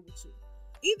him to stay with you.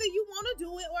 Either you want to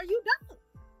do it or you don't.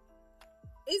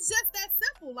 It's just that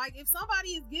simple. Like if somebody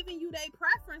is giving you their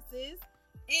preferences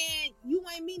and you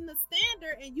ain't meeting the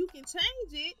standard and you can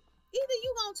change it, either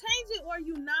you gonna change it or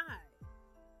you not.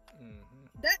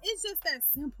 That is just that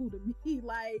simple to me.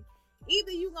 Like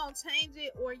either you gonna change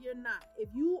it or you're not. If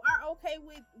you are okay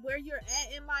with where you're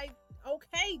at in life,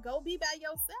 okay, go be by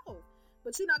yourself.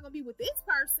 But you're not gonna be with this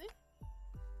person.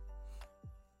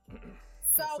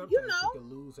 So you know, you can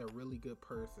lose a really good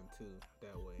person too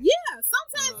that way. Yeah,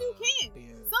 sometimes you can.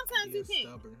 Sometimes you can.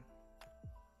 Stubborn.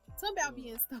 Something about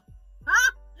being stubborn.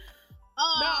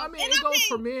 No, I mean it goes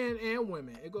for men and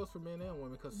women. It goes for men and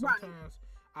women because sometimes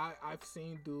I've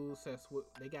seen dudes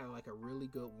they got like a really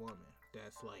good woman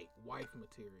that's like wife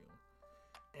material,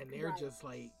 and they're just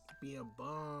like being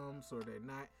bums or they're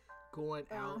not going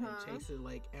out and chasing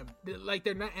like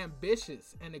they're not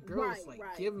ambitious, and the girl is like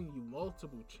giving you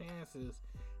multiple chances,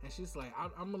 and she's like,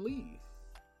 I'm gonna leave,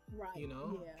 you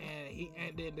know,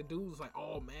 and then the dude's like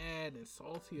all mad and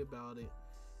salty about it,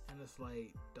 and it's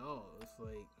like, dog, it's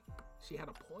like she had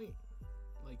a point,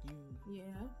 like you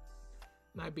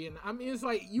not being. I mean, it's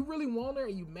like you really want her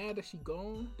and you mad that she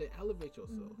gone. Then elevate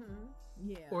yourself,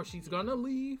 or she's gonna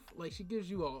leave. Like she gives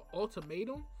you an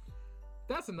ultimatum.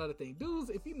 That's another thing. Dudes,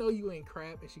 if you know you ain't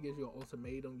crap and she gives you an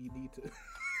ultimatum, you need to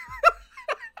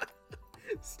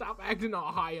stop acting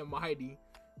all high and mighty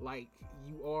like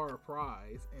you are a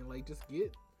prize, and like just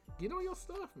get on your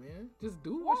stuff, man. Just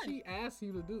do what she asks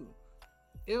you to do.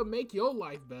 It'll make your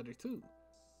life better too.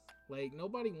 Like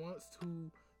nobody wants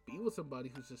to be with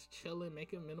somebody who's just chilling,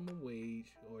 making minimum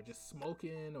wage, or just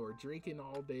smoking or drinking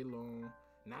all day long,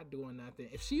 not doing nothing.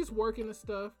 If she's working and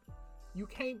stuff, you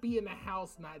can't be in the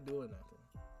house not doing nothing.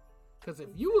 Because if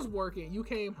you was working, you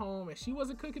came home and she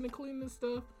wasn't cooking and cleaning and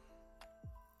stuff,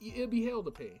 it'd be hell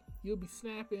to pay. You'll be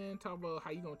snapping, talking about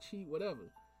how you gonna cheat,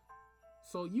 whatever.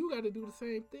 So you got to do the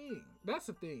same thing. That's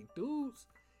the thing. Dudes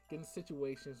get in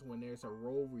situations when there's a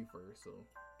role reversal,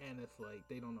 and it's like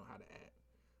they don't know how to act.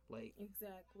 Like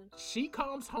exactly. She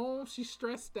comes home, she's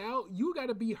stressed out. You got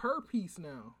to be her piece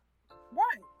now.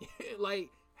 Right. Like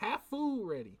have food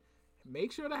ready.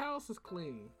 Make sure the house is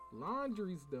clean.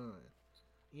 Laundry's done.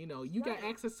 You know, you got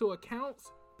access to accounts.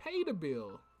 Pay the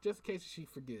bill just in case she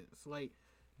forgets. Like,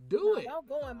 do it. Don't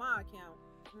go in my account.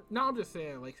 No, I'm just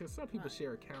saying, like, some people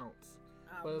share accounts,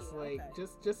 but it's like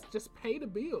just pay the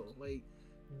bill. Like,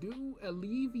 do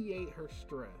alleviate her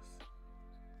stress,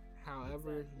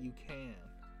 however you can.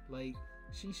 Like,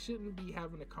 she shouldn't be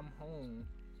having to come home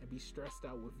and be stressed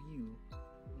out with you.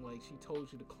 Like, she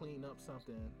told you to clean up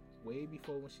something way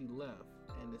before when she left,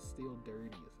 and it's still dirty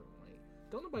or something. Like,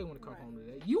 don't nobody want to come home to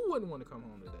that. You wouldn't want to come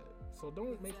home to that. So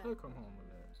don't make her come home to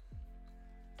that.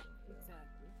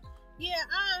 Exactly. Yeah,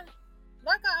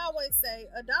 like I always say,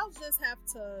 adults just have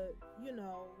to, you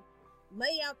know,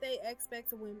 lay out their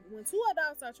expectations. When two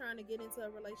adults are trying to get into a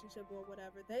relationship or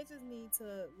whatever, they just need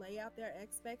to lay out their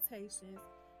expectations.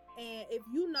 And if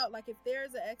you know, like if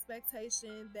there's an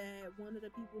expectation that one of the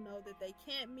people know that they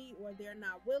can't meet or they're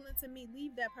not willing to meet,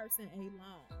 leave that person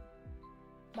alone.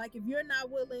 Like if you're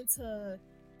not willing to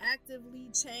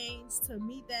actively change to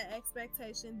meet that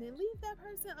expectation, then leave that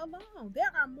person alone.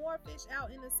 There are more fish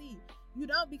out in the sea. You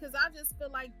don't, because I just feel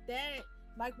like that,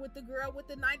 like with the girl with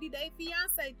the 90-day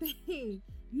fiance thing.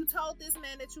 You told this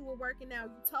man that you were working out.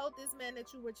 You told this man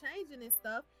that you were changing and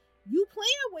stuff. You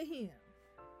playing with him.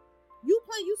 You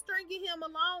stringing him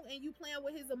along and you playing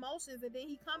with his emotions, and then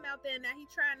he come out there and now he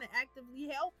trying to actively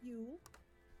help you.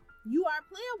 You are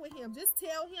playing with him. Just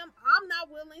tell him, I'm not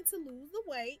willing to lose the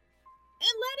weight, and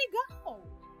let it go.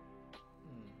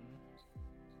 Mm-hmm.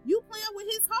 You playing with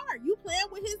his heart. You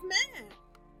playing with his man.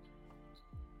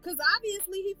 Because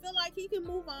obviously he feel like he can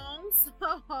move on.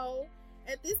 So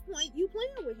at this point, you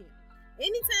playing with him.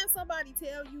 Anytime somebody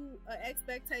tell you an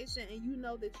expectation and you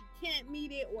know that you can't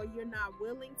meet it or you're not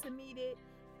willing to meet it,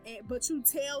 but you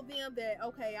tell them that,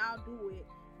 okay, I'll do it,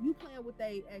 you playing with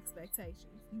their expectations.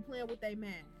 You playing with their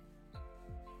man.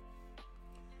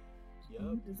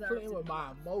 Yup, playing with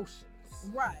my emotions.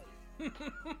 Right.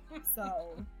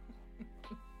 So,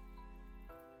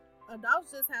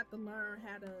 adults just have to learn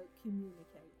how to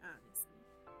communicate, honestly.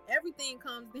 Everything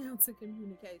comes down to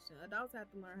communication. Adults have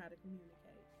to learn how to communicate.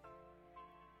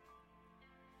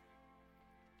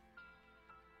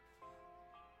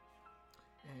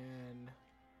 And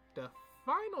the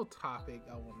final topic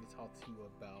I want to talk to you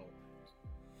about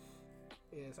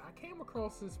is I came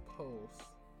across this post,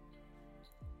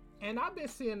 and I've been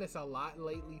seeing this a lot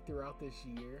lately throughout this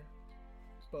year,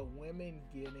 but women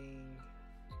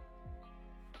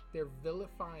they're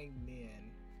vilifying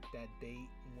men that date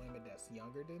women that's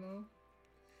younger than them.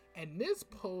 And this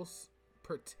post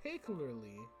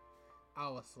particularly, I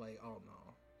was like, oh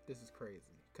no, this is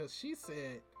crazy. Because she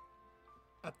said,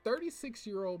 a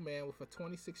 36-year-old man with a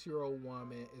 26-year-old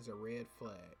woman is a red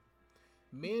flag.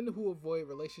 Men who avoid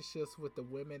relationships with the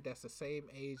women that's the same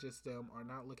age as them are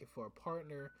not looking for a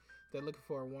partner. They're looking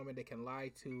for a woman they can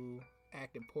lie to,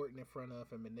 act important in front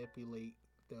of, and manipulate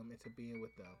them into being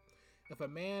with them. If a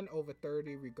man over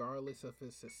 30, regardless of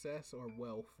his success or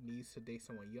wealth, needs to date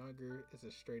someone younger, it's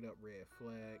a straight up red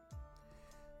flag.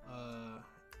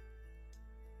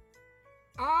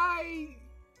 I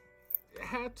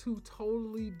had to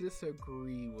totally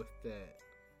disagree with that.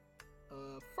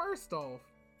 First off,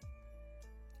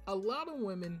 a lot of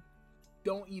women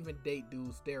don't even date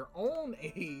dudes their own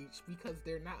age because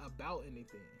they're not about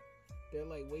anything. They're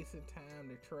like wasting time.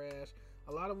 They're trash.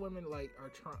 A lot of women like are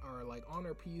like on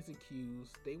their P's and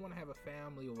Q's. They want to have a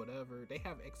family or whatever. They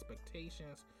have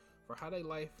expectations for how they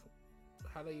want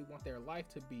their life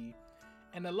to be.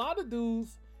 And a lot of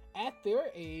dudes at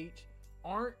their age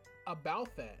aren't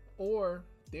about that, or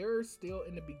they're still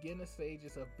in the beginning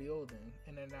stages of building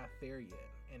and they're not there yet,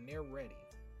 and they're ready.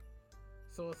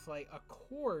 So it's like, of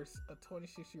course, a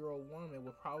 26-year-old woman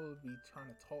will probably be trying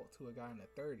to talk to a guy in the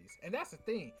 30s. And that's the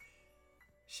thing.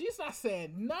 She's not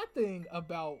saying nothing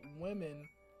about women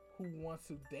who want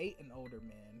to date an older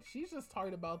man. She's just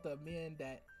talking about the men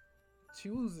that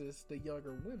chooses the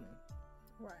younger women.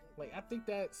 Right. Like, I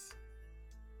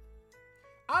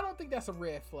don't think that's a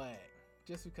red flag.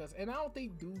 Just because, and I don't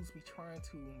think dudes be trying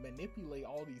to manipulate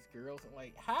all these girls. And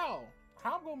like, how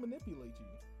I'm gonna manipulate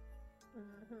you?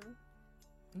 Mm-hmm.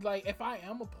 Like, if I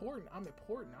am important, I'm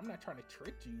important. I'm not trying to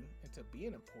trick you into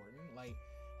being important. Like,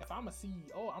 if I'm a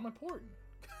CEO, I'm important.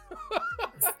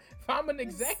 If I'm an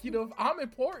executive, I'm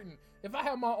important. If I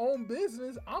have my own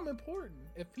business, I'm important.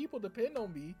 If people depend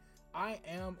on me, I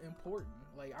am important.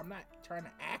 Like, I'm not trying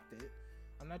to act it.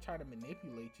 I'm not trying to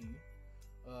manipulate you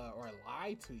or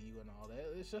lie to you and all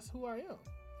that. It's just who I am.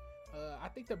 I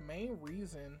think the main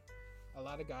reason a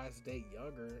lot of guys date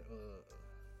younger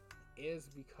is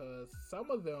because some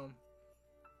of them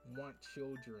want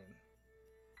children.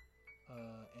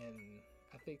 And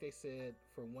I think they said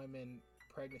for women,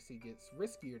 pregnancy gets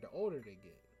riskier the older they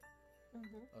get.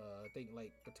 Mm-hmm. I think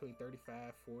like between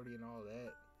 35, 40 and all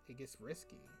that, it gets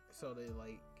risky. So they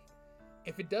like,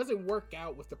 if it doesn't work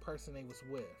out with the person they was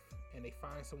with and they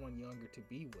find someone younger to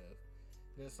be with,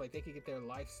 then it's like they could get their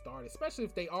life started, especially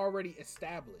if they already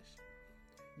established.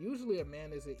 Usually a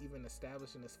man isn't even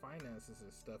establishing his finances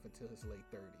and stuff until his late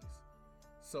 30s.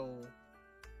 So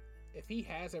if he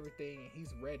has everything and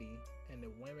he's ready, and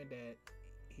the women that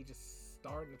he just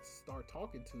start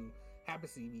talking to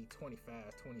happens to be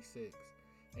 25, 26,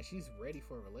 and she's ready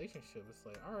for a relationship, it's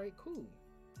like, all right, cool.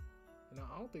 You know,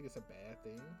 I don't think it's a bad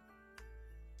thing.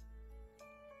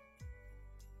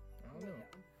 don't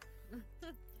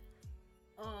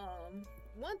know.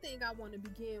 One thing I want to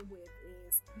begin with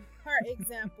is her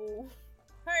example.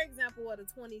 Her example of the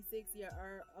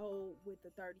 26-year-old with the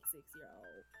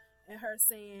 36-year-old, and her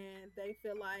saying they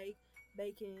feel like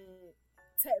they can.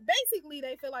 Basically,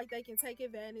 they feel like they can take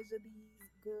advantage of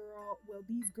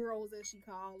these girls as she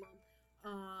called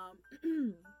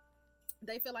them.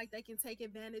 They feel like they can take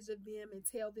advantage of them and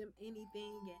tell them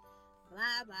anything and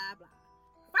blah blah blah.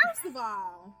 First of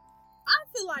all, I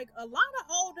feel like a lot of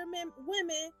older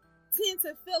women tend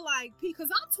to feel like, because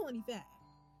I'm 25,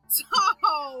 so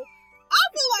I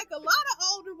feel like a lot of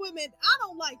older women, I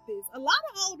don't like this. A lot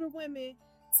of older women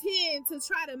tend to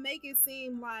try to make it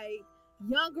seem like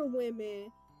younger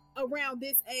women around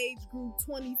this age group,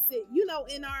 26,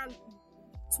 in our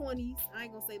 20s, I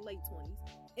ain't gonna say late 20s,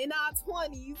 in our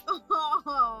 20s,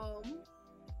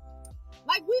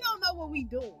 like we don't know what we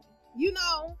doing,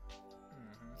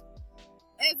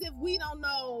 as if we don't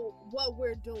know what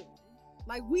we're doing.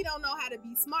 Like we don't know how to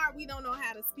be smart. We don't know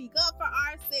how to speak up for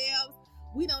ourselves.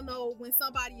 We don't know when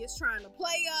somebody is trying to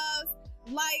play us.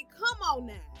 Like, come on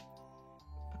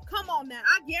now.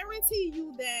 I guarantee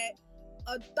you that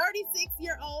a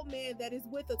 36-year-old man that is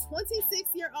with a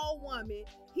 26-year-old woman,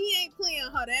 he ain't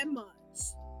playing her that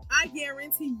much. I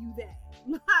guarantee you that.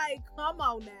 Like, come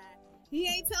on now. He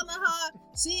ain't telling her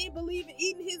she ain't believing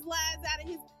eating his lies out of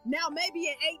his. Now maybe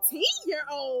an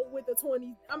 18-year-old with a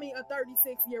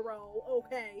 36-year-old,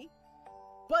 okay.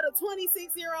 But a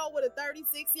 26-year-old with a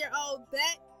 36-year-old,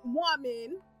 that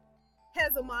woman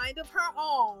has a mind of her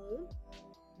own.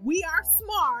 We are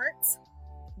smart.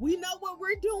 We know what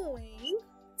we're doing.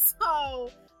 So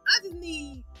I just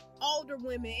need older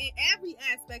women in every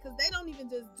aspect, because they don't even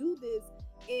just do this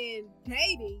in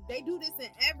dating. They do this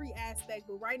in every aspect,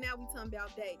 but right now we talking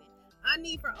about dating. I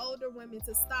need for older women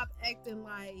to stop acting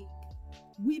like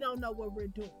we don't know what we're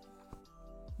doing.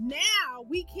 Now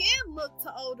we can look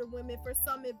to older women for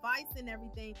some advice and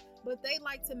everything, but they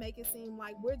like to make it seem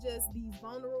like we're just these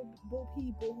vulnerable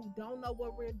people who don't know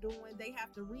what we're doing. They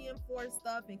have to reinforce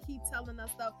stuff and keep telling us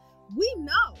stuff. We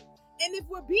know. And if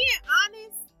we're being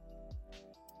honest,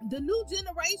 the new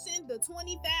generation, the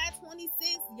 25,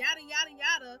 26, yada, yada,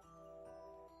 yada,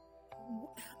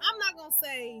 I'm not going to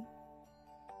say,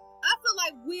 I feel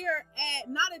like we're at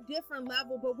not a different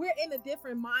level, but we're in a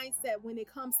different mindset when it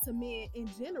comes to men in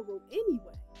general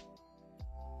anyway.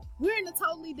 We're in a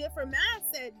totally different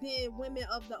mindset than women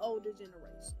of the older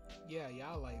generation. Yeah,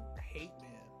 y'all like hate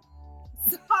men.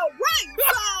 So,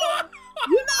 right.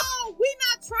 So, we're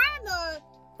not trying to,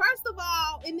 first of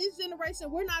all, in this generation,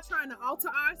 we're not trying to alter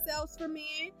ourselves for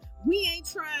men. We ain't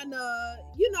trying to,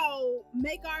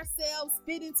 make ourselves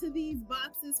fit into these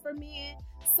boxes for men.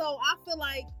 So I feel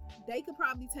like they could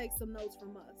probably take some notes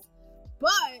from us.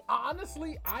 But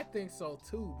honestly, I think so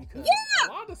too, because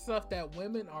a lot of stuff that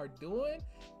women are doing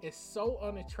is so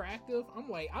unattractive. I'm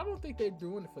like, I don't think they're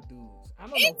doing it for dudes. I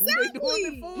don't know who they're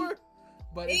doing it for,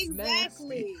 but it's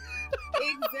nasty.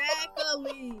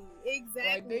 Exactly.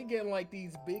 Like they getting like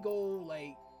these big old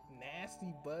like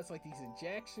nasty butts, like these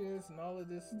injections and all of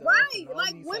this stuff. Right,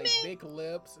 like these, women, like, big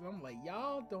lips, and I'm like,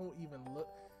 y'all don't even look.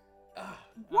 Right,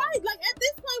 like at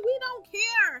this point, we don't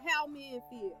care how men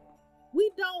feel.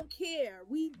 We don't care.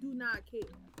 We do not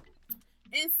care.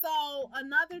 And so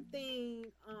another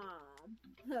thing,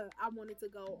 I wanted to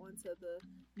go onto the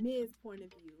men's point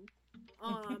of view,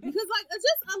 because like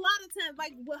just a lot of times,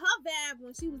 like with her vibe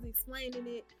when she was explaining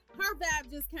it, her vibe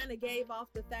just kind of gave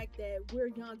off the fact that we're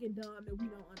young and dumb and we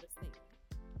don't understand.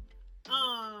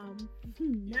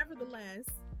 Nevertheless,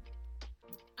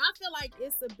 I feel like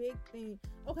it's a big thing.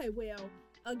 Okay, well,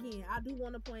 again, I do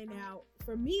want to point out,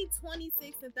 for me,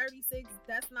 26 and 36,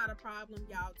 that's not a problem,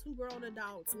 y'all. Two grown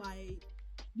adults, like,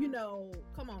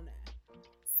 come on now.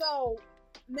 So,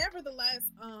 nevertheless,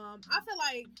 I feel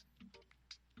like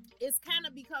it's kind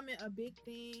of becoming a big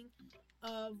thing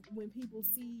of when people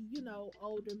see,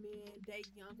 older men date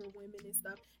younger women and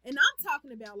stuff. And I'm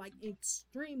talking about, like,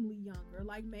 extremely younger,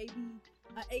 like maybe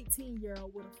an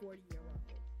 18-year-old with a 40-year-old.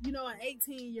 An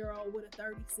 18-year-old with a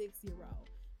 36-year-old.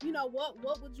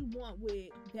 What would you want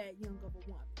with that young of a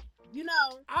woman?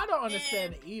 I don't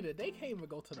understand it either. They can't even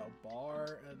go to the bar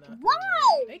or nothing.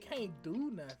 Right. Like, they can't do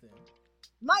nothing.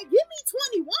 Like, give me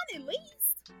 21 at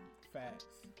least. Facts.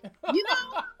 And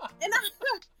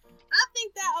I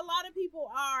think that a lot of people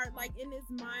are like in this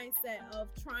mindset of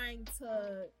trying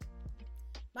to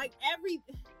I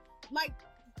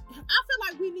feel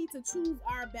like we need to choose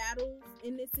our battles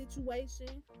in this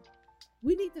situation.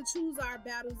 We need to choose our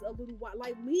battles a little while.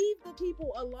 Like, leave the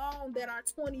people alone that are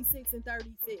 26 and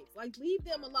 36. Like, leave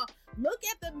them alone. Look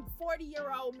at the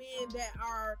 40-year-old men that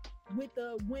are with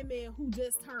the women who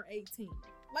just turned 18.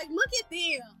 Like, look at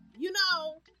them. You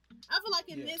know, I feel like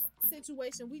in this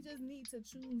situation, we just need to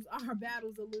choose our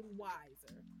battles a little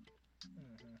wiser.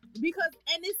 Because,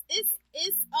 and it's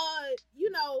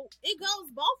you know, it goes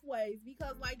both ways,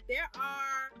 because like there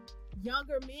are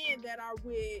younger men that are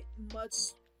with much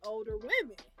older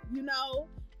women, you know,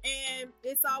 and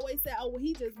it's always said, oh, well,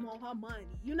 he just want her money,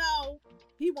 you know,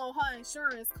 he want her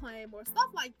insurance claim or stuff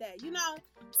like that, you know.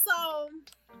 So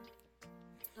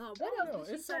what else?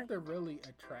 It's something really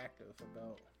attractive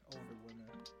about older women.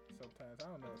 Sometimes I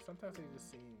don't know. Sometimes they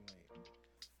just seem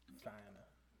like finer,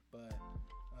 but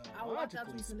I thought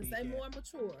you was gonna say more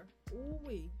mature. Ooh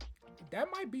wee. That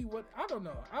might be what, I don't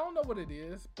know. I don't know what it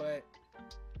is, but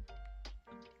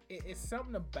it's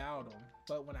something about them.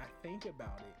 But when I think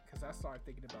about it, because I started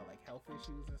thinking about like health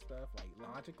issues and stuff, like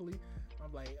logically,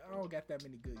 I'm like, I don't got that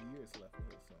many good years left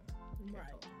with her, so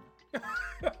right.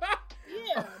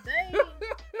 Yeah, they.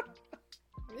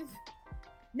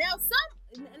 Now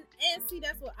some, and see,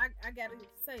 that's what I gotta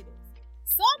say this.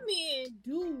 Some men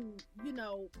do, you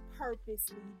know,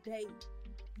 purposely date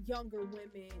younger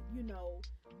women, you know,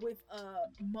 with a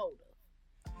motive.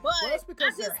 But well, it's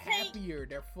because they're happier,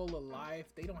 they're full of life,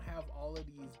 they don't have all of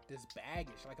this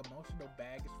baggage, like emotional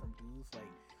baggage from dudes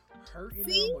like hurting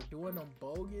them or doing them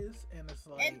bogus, and it's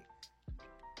like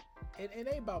it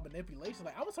ain't about manipulation.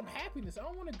 Like, I want some happiness. I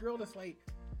don't want a girl that's like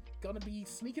gonna be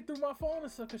sneaking through my phone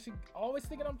and stuff because she always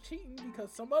thinking I'm cheating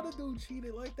because some other dude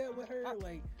cheated like that with her.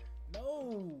 Like,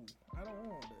 no, I don't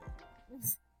want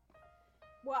that.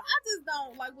 Well, I just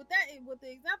don't like with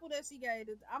the example that she gave.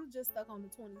 I'm just stuck on the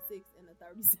 26 and the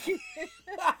 36.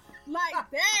 Like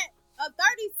that, a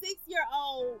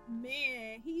 36-year-old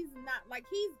man, he's not like,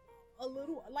 he's a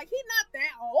little like, he's not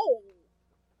that old.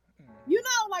 You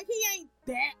know, like he ain't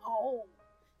that old.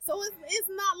 So it's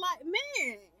not like,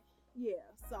 man. Yeah,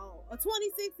 so a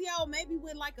 26-year-old maybe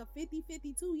with like a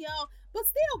 52-year-old, but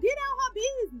still get out her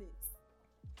business.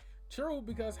 True,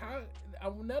 because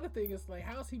another thing is like,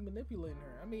 how's he manipulating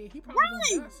her? I mean, he probably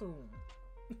gonna die soon.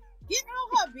 Get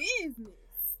out her business.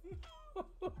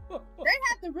 They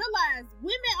have to realize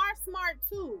women are smart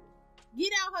too.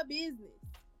 Get out her business.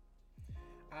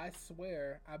 I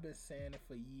swear, I've been saying it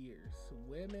for years.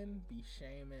 Women be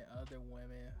shaming other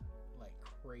women like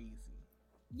crazy.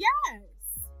 Yes.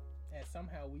 And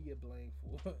somehow we get blamed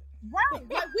for it. Right.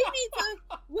 Like,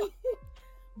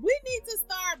 we need to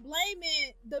start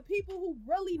blaming the people who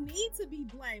really need to be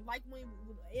blamed. Like when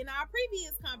in our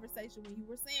previous conversation, when you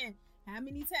were saying how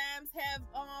many times have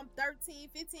 13,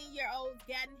 15-year-olds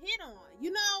gotten hit on,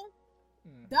 you know?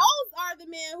 Those are the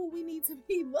men who we need to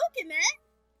be looking at,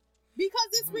 because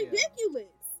it's ridiculous.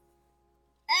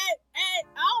 At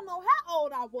I don't know how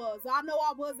old I was. I know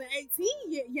I wasn't 18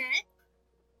 yet.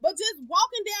 But just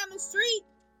walking down the street,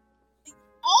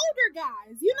 older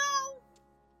guys, you know?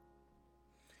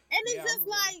 And it's just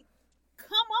like,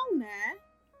 come on now.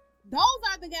 Those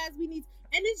are the guys we need.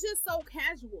 And it's just so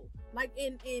casual. Like,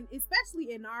 in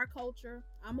especially in our culture,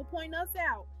 I'm going to point us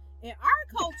out. In our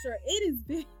culture, it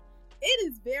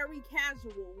is very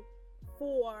casual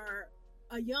for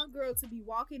a young girl to be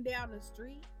walking down the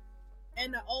street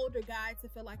and the older guy to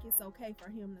feel like it's okay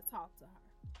for him to talk to her.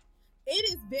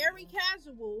 It is very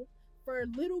casual for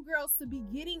little girls to be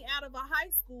getting out of a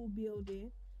high school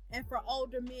building and for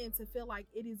older men to feel like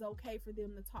it is okay for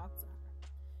them to talk to her.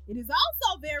 It is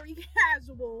also very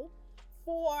casual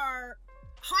for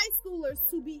high schoolers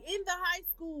to be in the high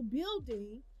school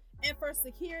building and for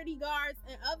security guards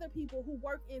and other people who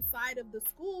work inside of the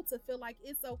school to feel like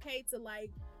it's okay to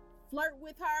like flirt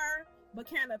with her, but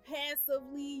kind of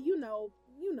passively, you know.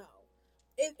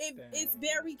 It's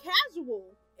very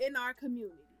casual in our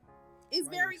community. It's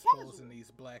Why very you exposing casual.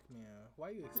 These black men. Why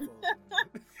are you exposing them?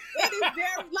 It is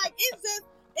very like it's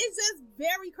just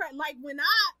very like when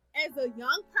I, as a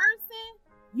young person,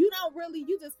 you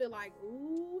just feel like,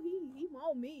 ooh, he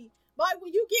want me. But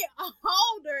when you get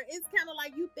older, it's kind of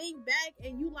like you think back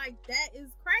and you like, that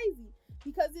is crazy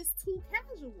because it's too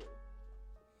casual.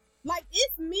 Like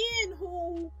it's men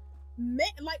who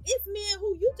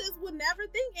you just would never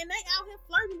think, and they out here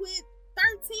flirting with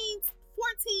 13,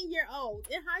 14-year-olds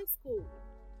in high school.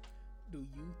 Do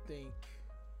you think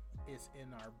it's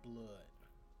in our blood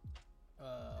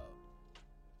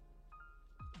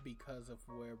because of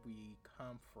where we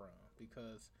come from?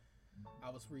 Because I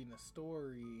was reading a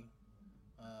story,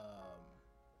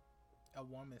 a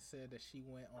woman said that she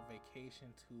went on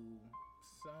vacation to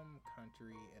some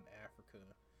country in Africa,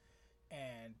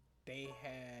 and they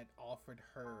had offered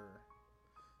her,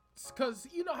 because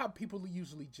you know how people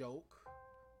usually joke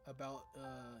about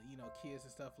kids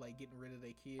and stuff, like getting rid of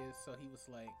their kids. So he was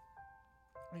like,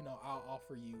 I'll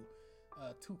offer you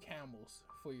 2 camels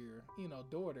for your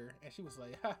daughter. And she was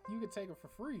like, ha, you can take her for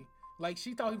free. Like,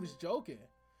 she thought he was joking,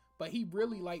 but he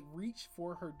really like reached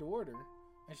for her daughter.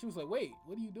 And she was like, wait,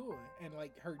 what are you doing? And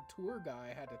like her tour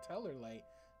guide had to tell her, like,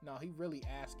 no, he really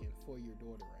asking for your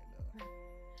daughter right now.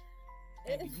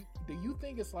 And do you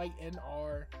think it's like in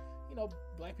our,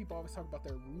 Black people always talk about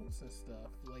their roots and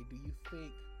stuff. Like, do you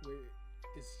think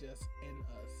it's just in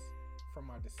us from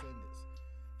our descendants?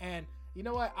 And you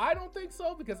know what? I don't think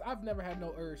so, because I've never had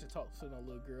no urge to talk to no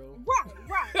little girl.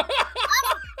 Right. I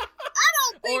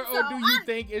don't think so. Or do you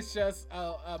think it's just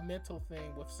a mental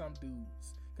thing with some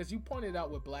dudes? Because you pointed out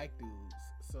with black dudes,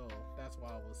 so that's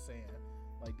why I was saying,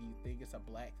 like, do you think it's a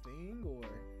black thing, or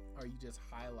are you just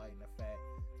highlighting the fact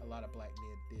a lot of black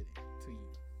men did it to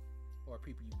you or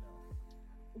people you know?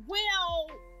 Well,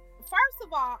 first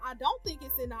of all, I don't think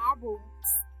it's in our roots.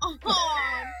 But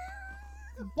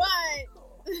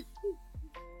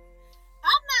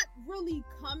I'm not really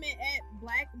coming at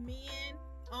black men,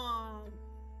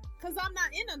 because I'm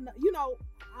not in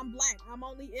I'm black. I'm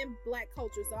only in black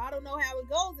culture, so I don't know how it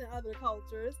goes in other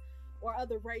cultures or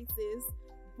other races.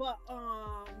 But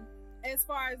as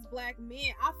far as black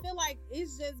men, I feel like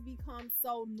it's just become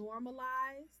so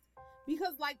normalized,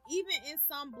 because like even in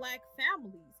some black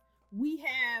families, we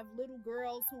have little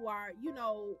girls who are,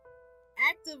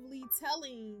 actively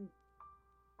telling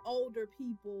older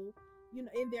people,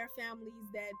 in their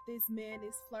families, that this man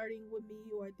is flirting with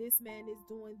me, or this man is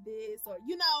doing this, or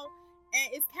and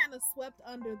it's kind of swept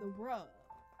under the rug.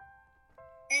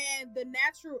 And the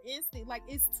natural instinct, like,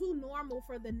 it's too normal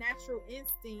for the natural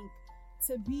instinct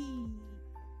to be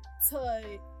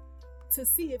to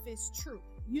see if it's true,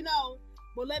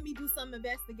 well, let me do some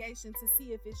investigation to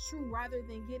see if it's true, rather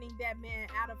than getting that man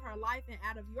out of her life and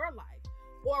out of your life,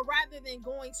 or rather than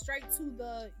going straight to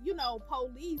the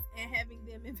police and having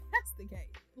them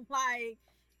investigate. Like,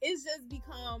 it's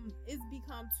become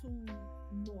too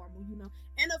normal,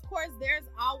 and of course there's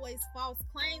always false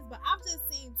claims, but I've just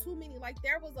seen too many. Like,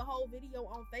 there was a whole video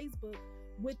on Facebook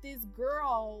with this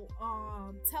girl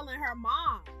telling her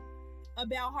mom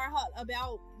about her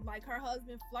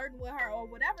husband flirting with her, or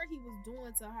whatever he was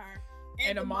doing to her,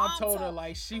 and the mom told her,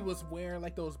 like, she was wearing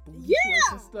like those booty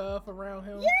shorts and stuff around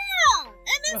him. And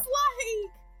it's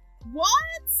like,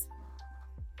 what?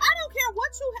 I don't care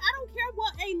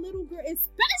what a little girl,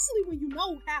 especially when you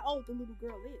know how old the little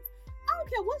girl is. I don't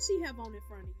care what she have on in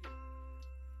front of you.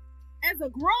 As a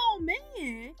grown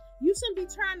man, you shouldn't be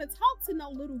trying to talk to no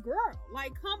little girl.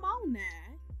 Like, come on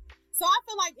now. So I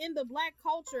feel like in the black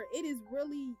culture, it's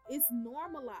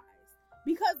normalized,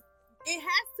 because it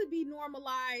has to be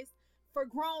normalized for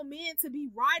grown men to be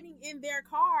riding in their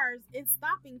cars and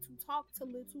stopping to talk to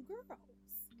little girls.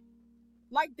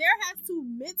 Like, there has to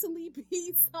mentally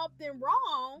be something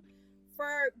wrong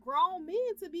for grown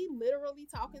men to be literally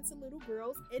talking to little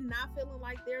girls and not feeling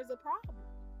like there's a problem.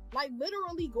 Like,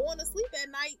 literally going to sleep at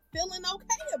night feeling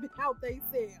okay about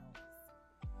themselves.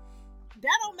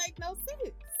 That don't make no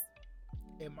sense.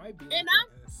 It might be like in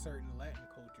certain Latin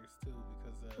cultures too,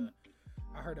 because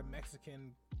I heard a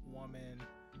Mexican woman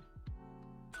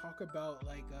talk about,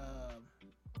 like,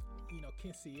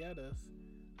 quinceañeras.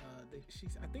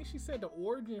 I think she said the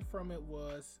origin from it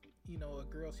was, a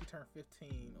girl, she turned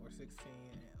 15 or 16,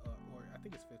 or I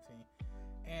think it's 15,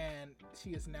 and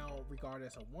she is now regarded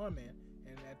as a woman.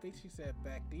 And I think she said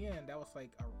back then that was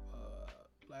like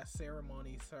a last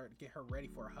ceremony to get her ready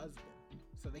for a husband,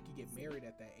 so they could get married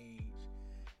at that age.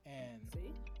 And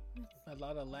a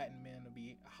lot of Latin men will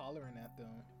be hollering at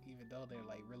them, even though they're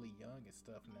like really young and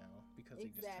stuff now, because they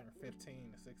just turned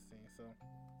 15 to 16. So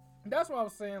that's why I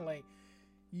was saying, like,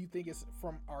 you think it's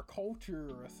from our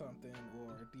culture or something,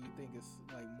 or do you think it's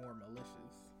like more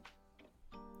malicious?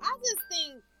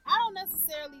 I don't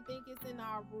necessarily think it's in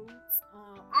our roots.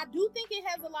 I do think it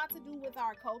has a lot to do with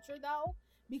our culture, though,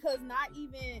 because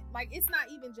it's not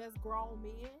even just grown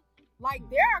men. Like,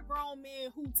 there are grown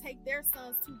men who take their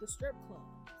sons to the strip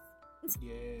clubs.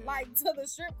 Yeah. Like, to the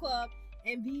strip club,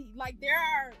 and there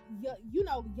are,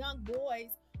 young boys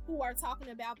who are talking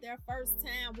about their first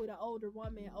time with an older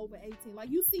woman over 18. Like,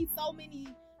 you see so many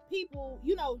people,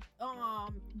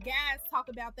 guys talk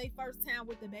about their first time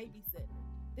with the babysitter.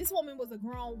 This woman was a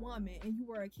grown woman, and you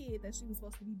were a kid that she was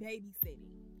supposed to be babysitting.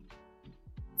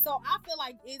 So I feel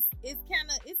like it's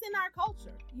in our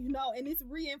culture, and it's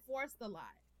reinforced a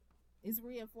lot.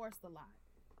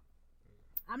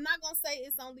 I'm not gonna say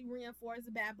it's only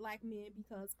reinforced by black men,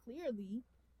 because clearly,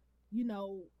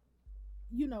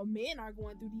 you know, men are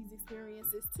going through these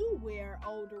experiences too, where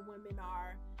older women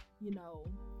are, you know,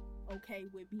 okay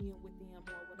with being with them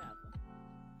or whatever.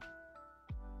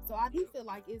 So I do feel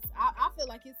like I feel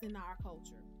like it's in our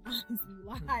culture, honestly.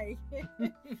 Like,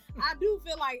 I do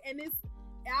feel like, and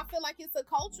I feel like it's a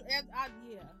culture. Yeah,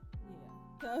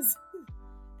 because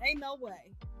ain't no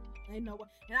way. And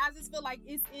I just feel like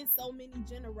it's in so many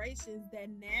generations that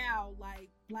now, like,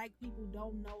 Black people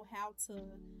don't know how to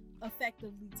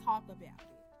effectively talk about it.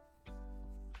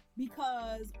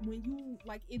 Because when you,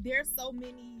 like, there's so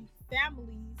many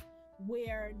families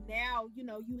where now, you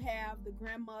know, you have the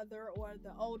grandmother or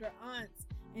the older aunts,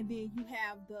 and then you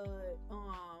have the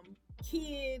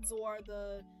kids or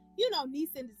the, you know,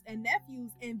 nieces and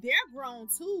nephews, and they're grown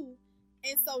too.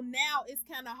 And so now it's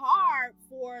kind of hard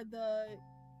for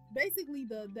basically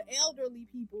the elderly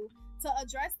people to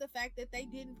address the fact that they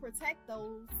didn't protect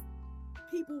those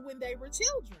people when they were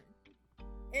children.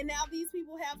 And now these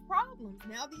people have problems.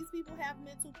 Now these people have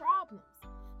mental problems.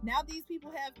 Now these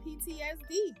people have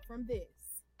PTSD from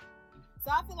this.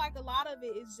 So I feel like a lot of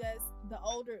it is just the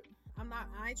older. I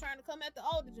ain't trying to come at the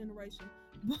older generation,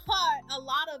 but a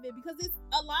lot of it, because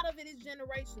a lot of it is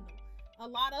generational. A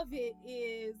lot of it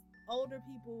is older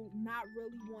people not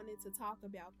really wanting to talk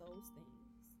about those things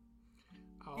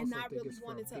and not really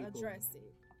wanting to address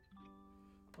it.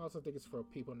 I also think it's for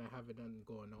people that have nothing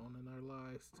going on in their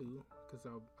lives too. Because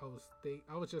I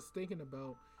was just thinking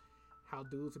about how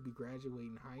dudes would be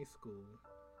graduating high school,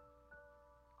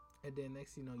 and then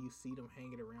next you know you see them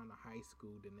hanging around the high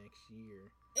school the next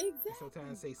year. Exactly. And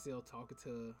sometimes they still talking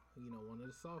to, you know, one of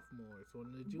the sophomores, one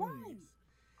of the juniors,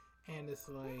 right. And it's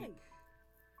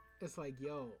like,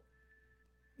 yo,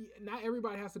 not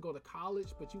everybody has to go to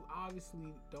college, but you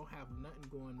obviously don't have nothing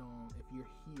going on if you're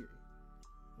here.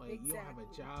 Like, exactly. You don't have a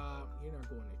job, you're not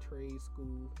going to trade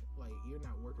school, like, you're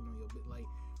not working on your bit. Like,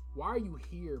 why are you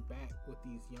here back with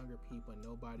these younger people and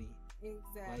nobody,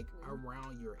 like,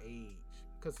 around your age?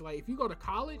 Because, like, if you go to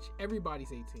college,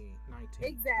 everybody's 18, 19,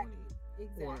 exactly.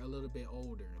 20, or a little bit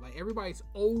older. Like, everybody's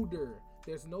older.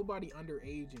 There's nobody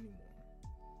underage anymore.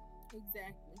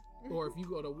 Exactly. Or if you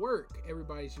go to work,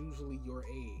 everybody's usually your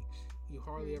age. You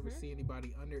hardly ever see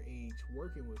anybody underage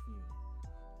working with you.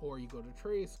 Or you go to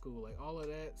trade school, like all of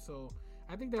that. So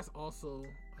I think that's also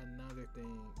another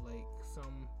thing. Like,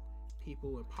 some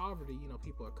people in poverty, you know,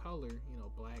 people of color, you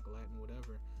know, Black, Latin,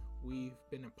 whatever, we've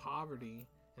been in poverty,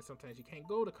 and sometimes you can't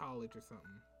go to college or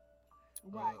something.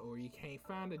 Right. Or you can't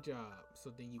find a job.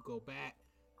 So then you go back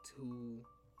to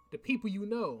the people you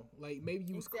know. Like, maybe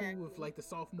you was cool with, like, the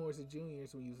sophomores and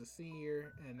juniors when you was a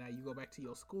senior, and now you go back to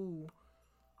your school.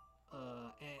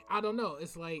 And I don't know.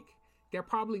 It's like, they're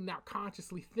probably not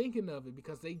consciously thinking of it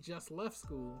because they just left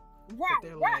school. Right,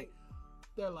 but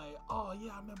they're like, oh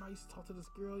yeah, I remember I used to talk to this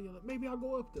girl. You know, maybe I'll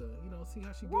go up there, you know, see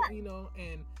how she go, you know,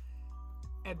 and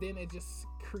then it just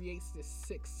creates this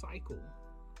sick cycle.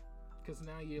 Because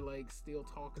now you're, like, still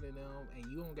talking to them,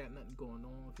 and you don't got nothing going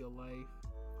on with your life.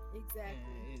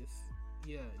 Exactly. And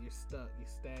you're stuck, you're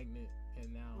stagnant,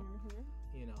 and now,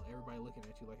 you know, everybody looking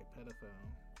at you like a pedophile.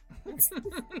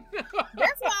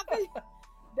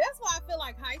 That's why I feel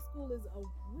like high school is a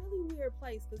really weird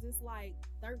place, because it's like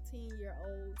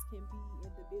 13-year-olds can be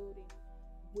in the building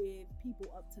with people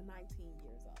up to 19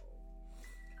 years old.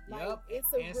 Like,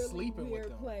 it's a really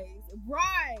weird place.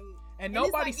 Right. And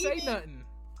nobody say nothing.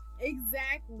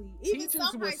 Exactly.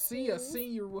 Teachers will see a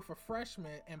senior with a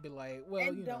freshman and be like, well,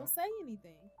 and you don't know. say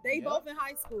anything. They both in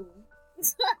high school.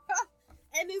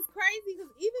 And it's crazy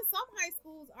because even some high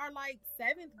schools are like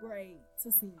 7th grade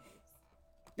to seniors.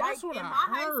 That's like, what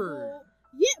I heard.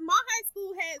 My high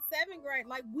school had 7th grade.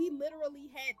 Like, we literally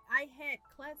I had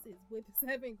classes with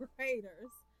 7th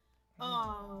graders.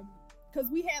 Because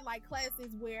we had, like,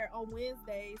 classes where on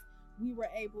Wednesdays we were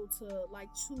able to, like,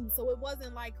 choose. So it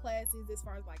wasn't like classes as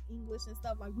far as, like, English and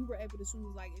stuff. Like, we were able to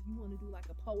choose, like, if you want to do, like,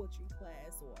 a poetry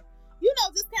class, or, you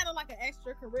know, just kind of like an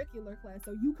extracurricular class.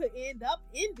 So you could end up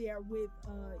in there with,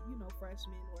 you know,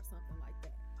 freshmen or something like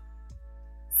that.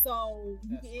 So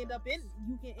you can end up in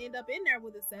there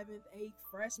with a 7th, 8th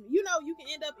freshman. You know, you can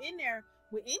end up in there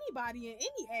with anybody in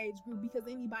any age group, because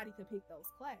anybody could pick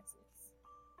those classes.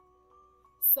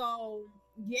 So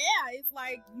yeah, it's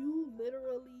like you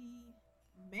literally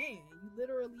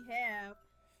have,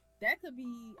 that could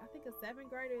be, I think a 7th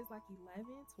grader is like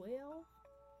 11, 12.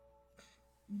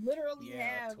 You literally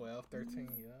have 12, 13,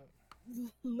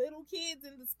 little kids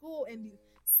in the school, and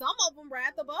some of them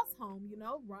ride the bus home, you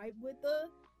know, right with the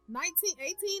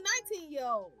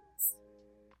 19-year-olds.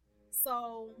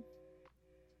 So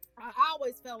I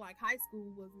always felt like high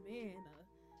school was, man,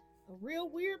 a real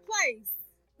weird place.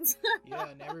 Yeah,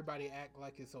 and everybody act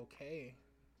like it's okay.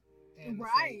 And it's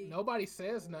Right. like, nobody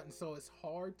says nothing, so it's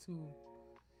hard to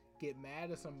get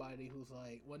mad at somebody who's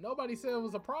like, well, nobody said it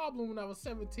was a problem when I was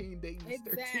 17 dating this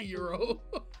Exactly. 13-year-old.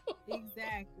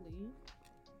 Exactly.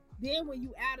 Then when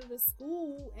you out of the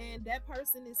school and that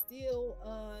person is still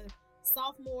a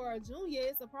sophomore or junior,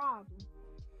 it's a problem.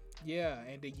 Yeah,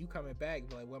 and then you coming back,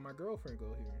 be like, where my girlfriend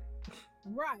go here?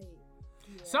 Right.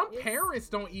 Yeah, Some parents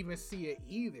don't even see it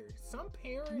either. Some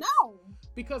parents, No.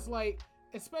 because like,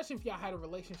 especially if y'all had a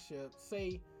relationship,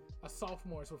 say a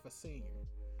sophomore is with a senior,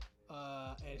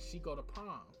 and she go to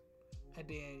prom, and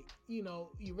then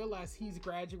you realize he's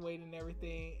graduating and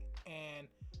everything, and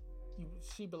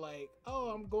she be like, oh,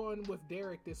 I'm going with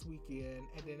Derek this weekend,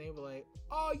 and then they be like,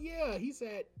 oh yeah, he's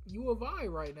at U of I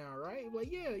right now, right? Be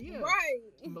like, yeah, Right.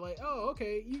 and be like, oh,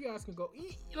 okay, you guys can go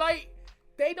eat. Like,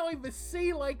 they don't even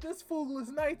see like this fool is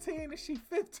 19 and she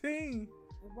 15.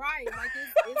 Right. Like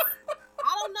it's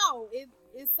I don't know.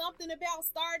 It's something about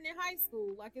starting in high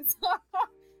school. Like it's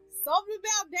something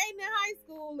about dating in high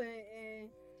school, and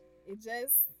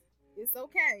it's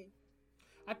okay.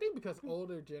 I think because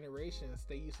older generations,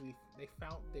 they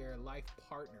found their life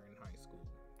partner in high school.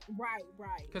 Right.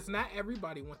 Because not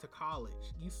everybody went to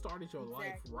college. You started your life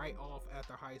Exactly. right off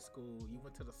after high school. You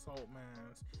went to the salt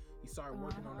mines. You started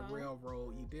working on the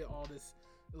railroad. You did all this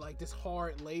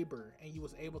hard labor, and you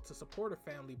was able to support a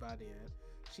family by then.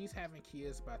 She's having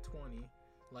kids by 20.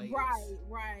 Like,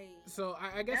 Right. So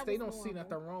I guess That they was don't see normal.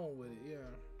 nothing wrong with it. Yeah.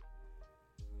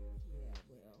 Yeah,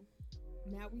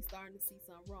 well, now we starting to see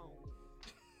something wrong with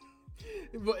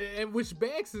it. And which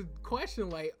begs the question,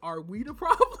 like, are we the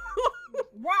problem?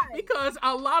 Right. Because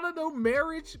a lot of the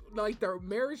marriage, like their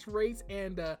marriage rates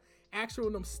and the actual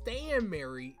them staying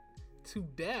married to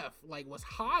death, like, was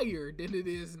higher than it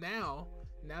is now.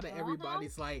 Now that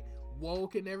everybody's like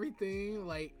woke and everything,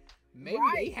 like maybe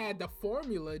they had the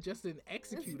formula, just didn't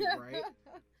execute it right,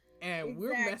 and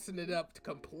we're messing it up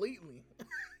completely.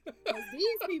 Because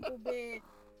these people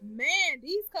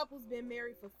these couples been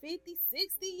married for 50,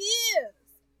 60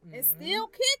 years and still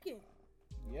kicking.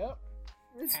 Yep.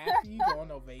 Happy, going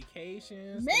on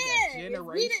vacations. Man, they got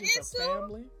generations of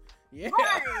family. Yeah.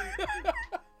 Right.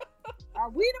 Are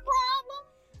we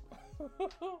the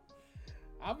problem?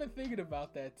 I've been thinking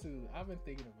about that too.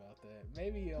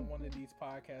 Maybe on one of these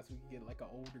podcasts we can get like an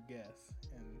older guest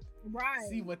and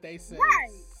see what they say. Right.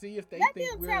 See if they Let think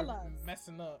them we're tell us.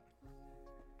 messing up.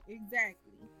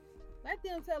 Exactly. Let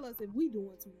them tell us if we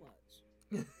doing too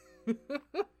much. Because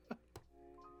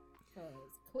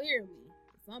clearly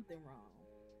something wrong.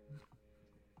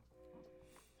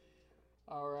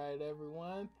 All right,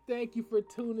 everyone. Thank you for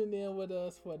tuning in with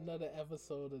us for another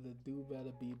episode of the Do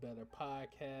Better, Be Better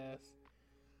podcast.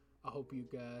 I hope you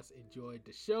guys enjoyed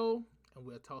the show, and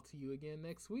we'll talk to you again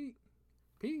next week.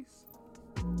 Peace.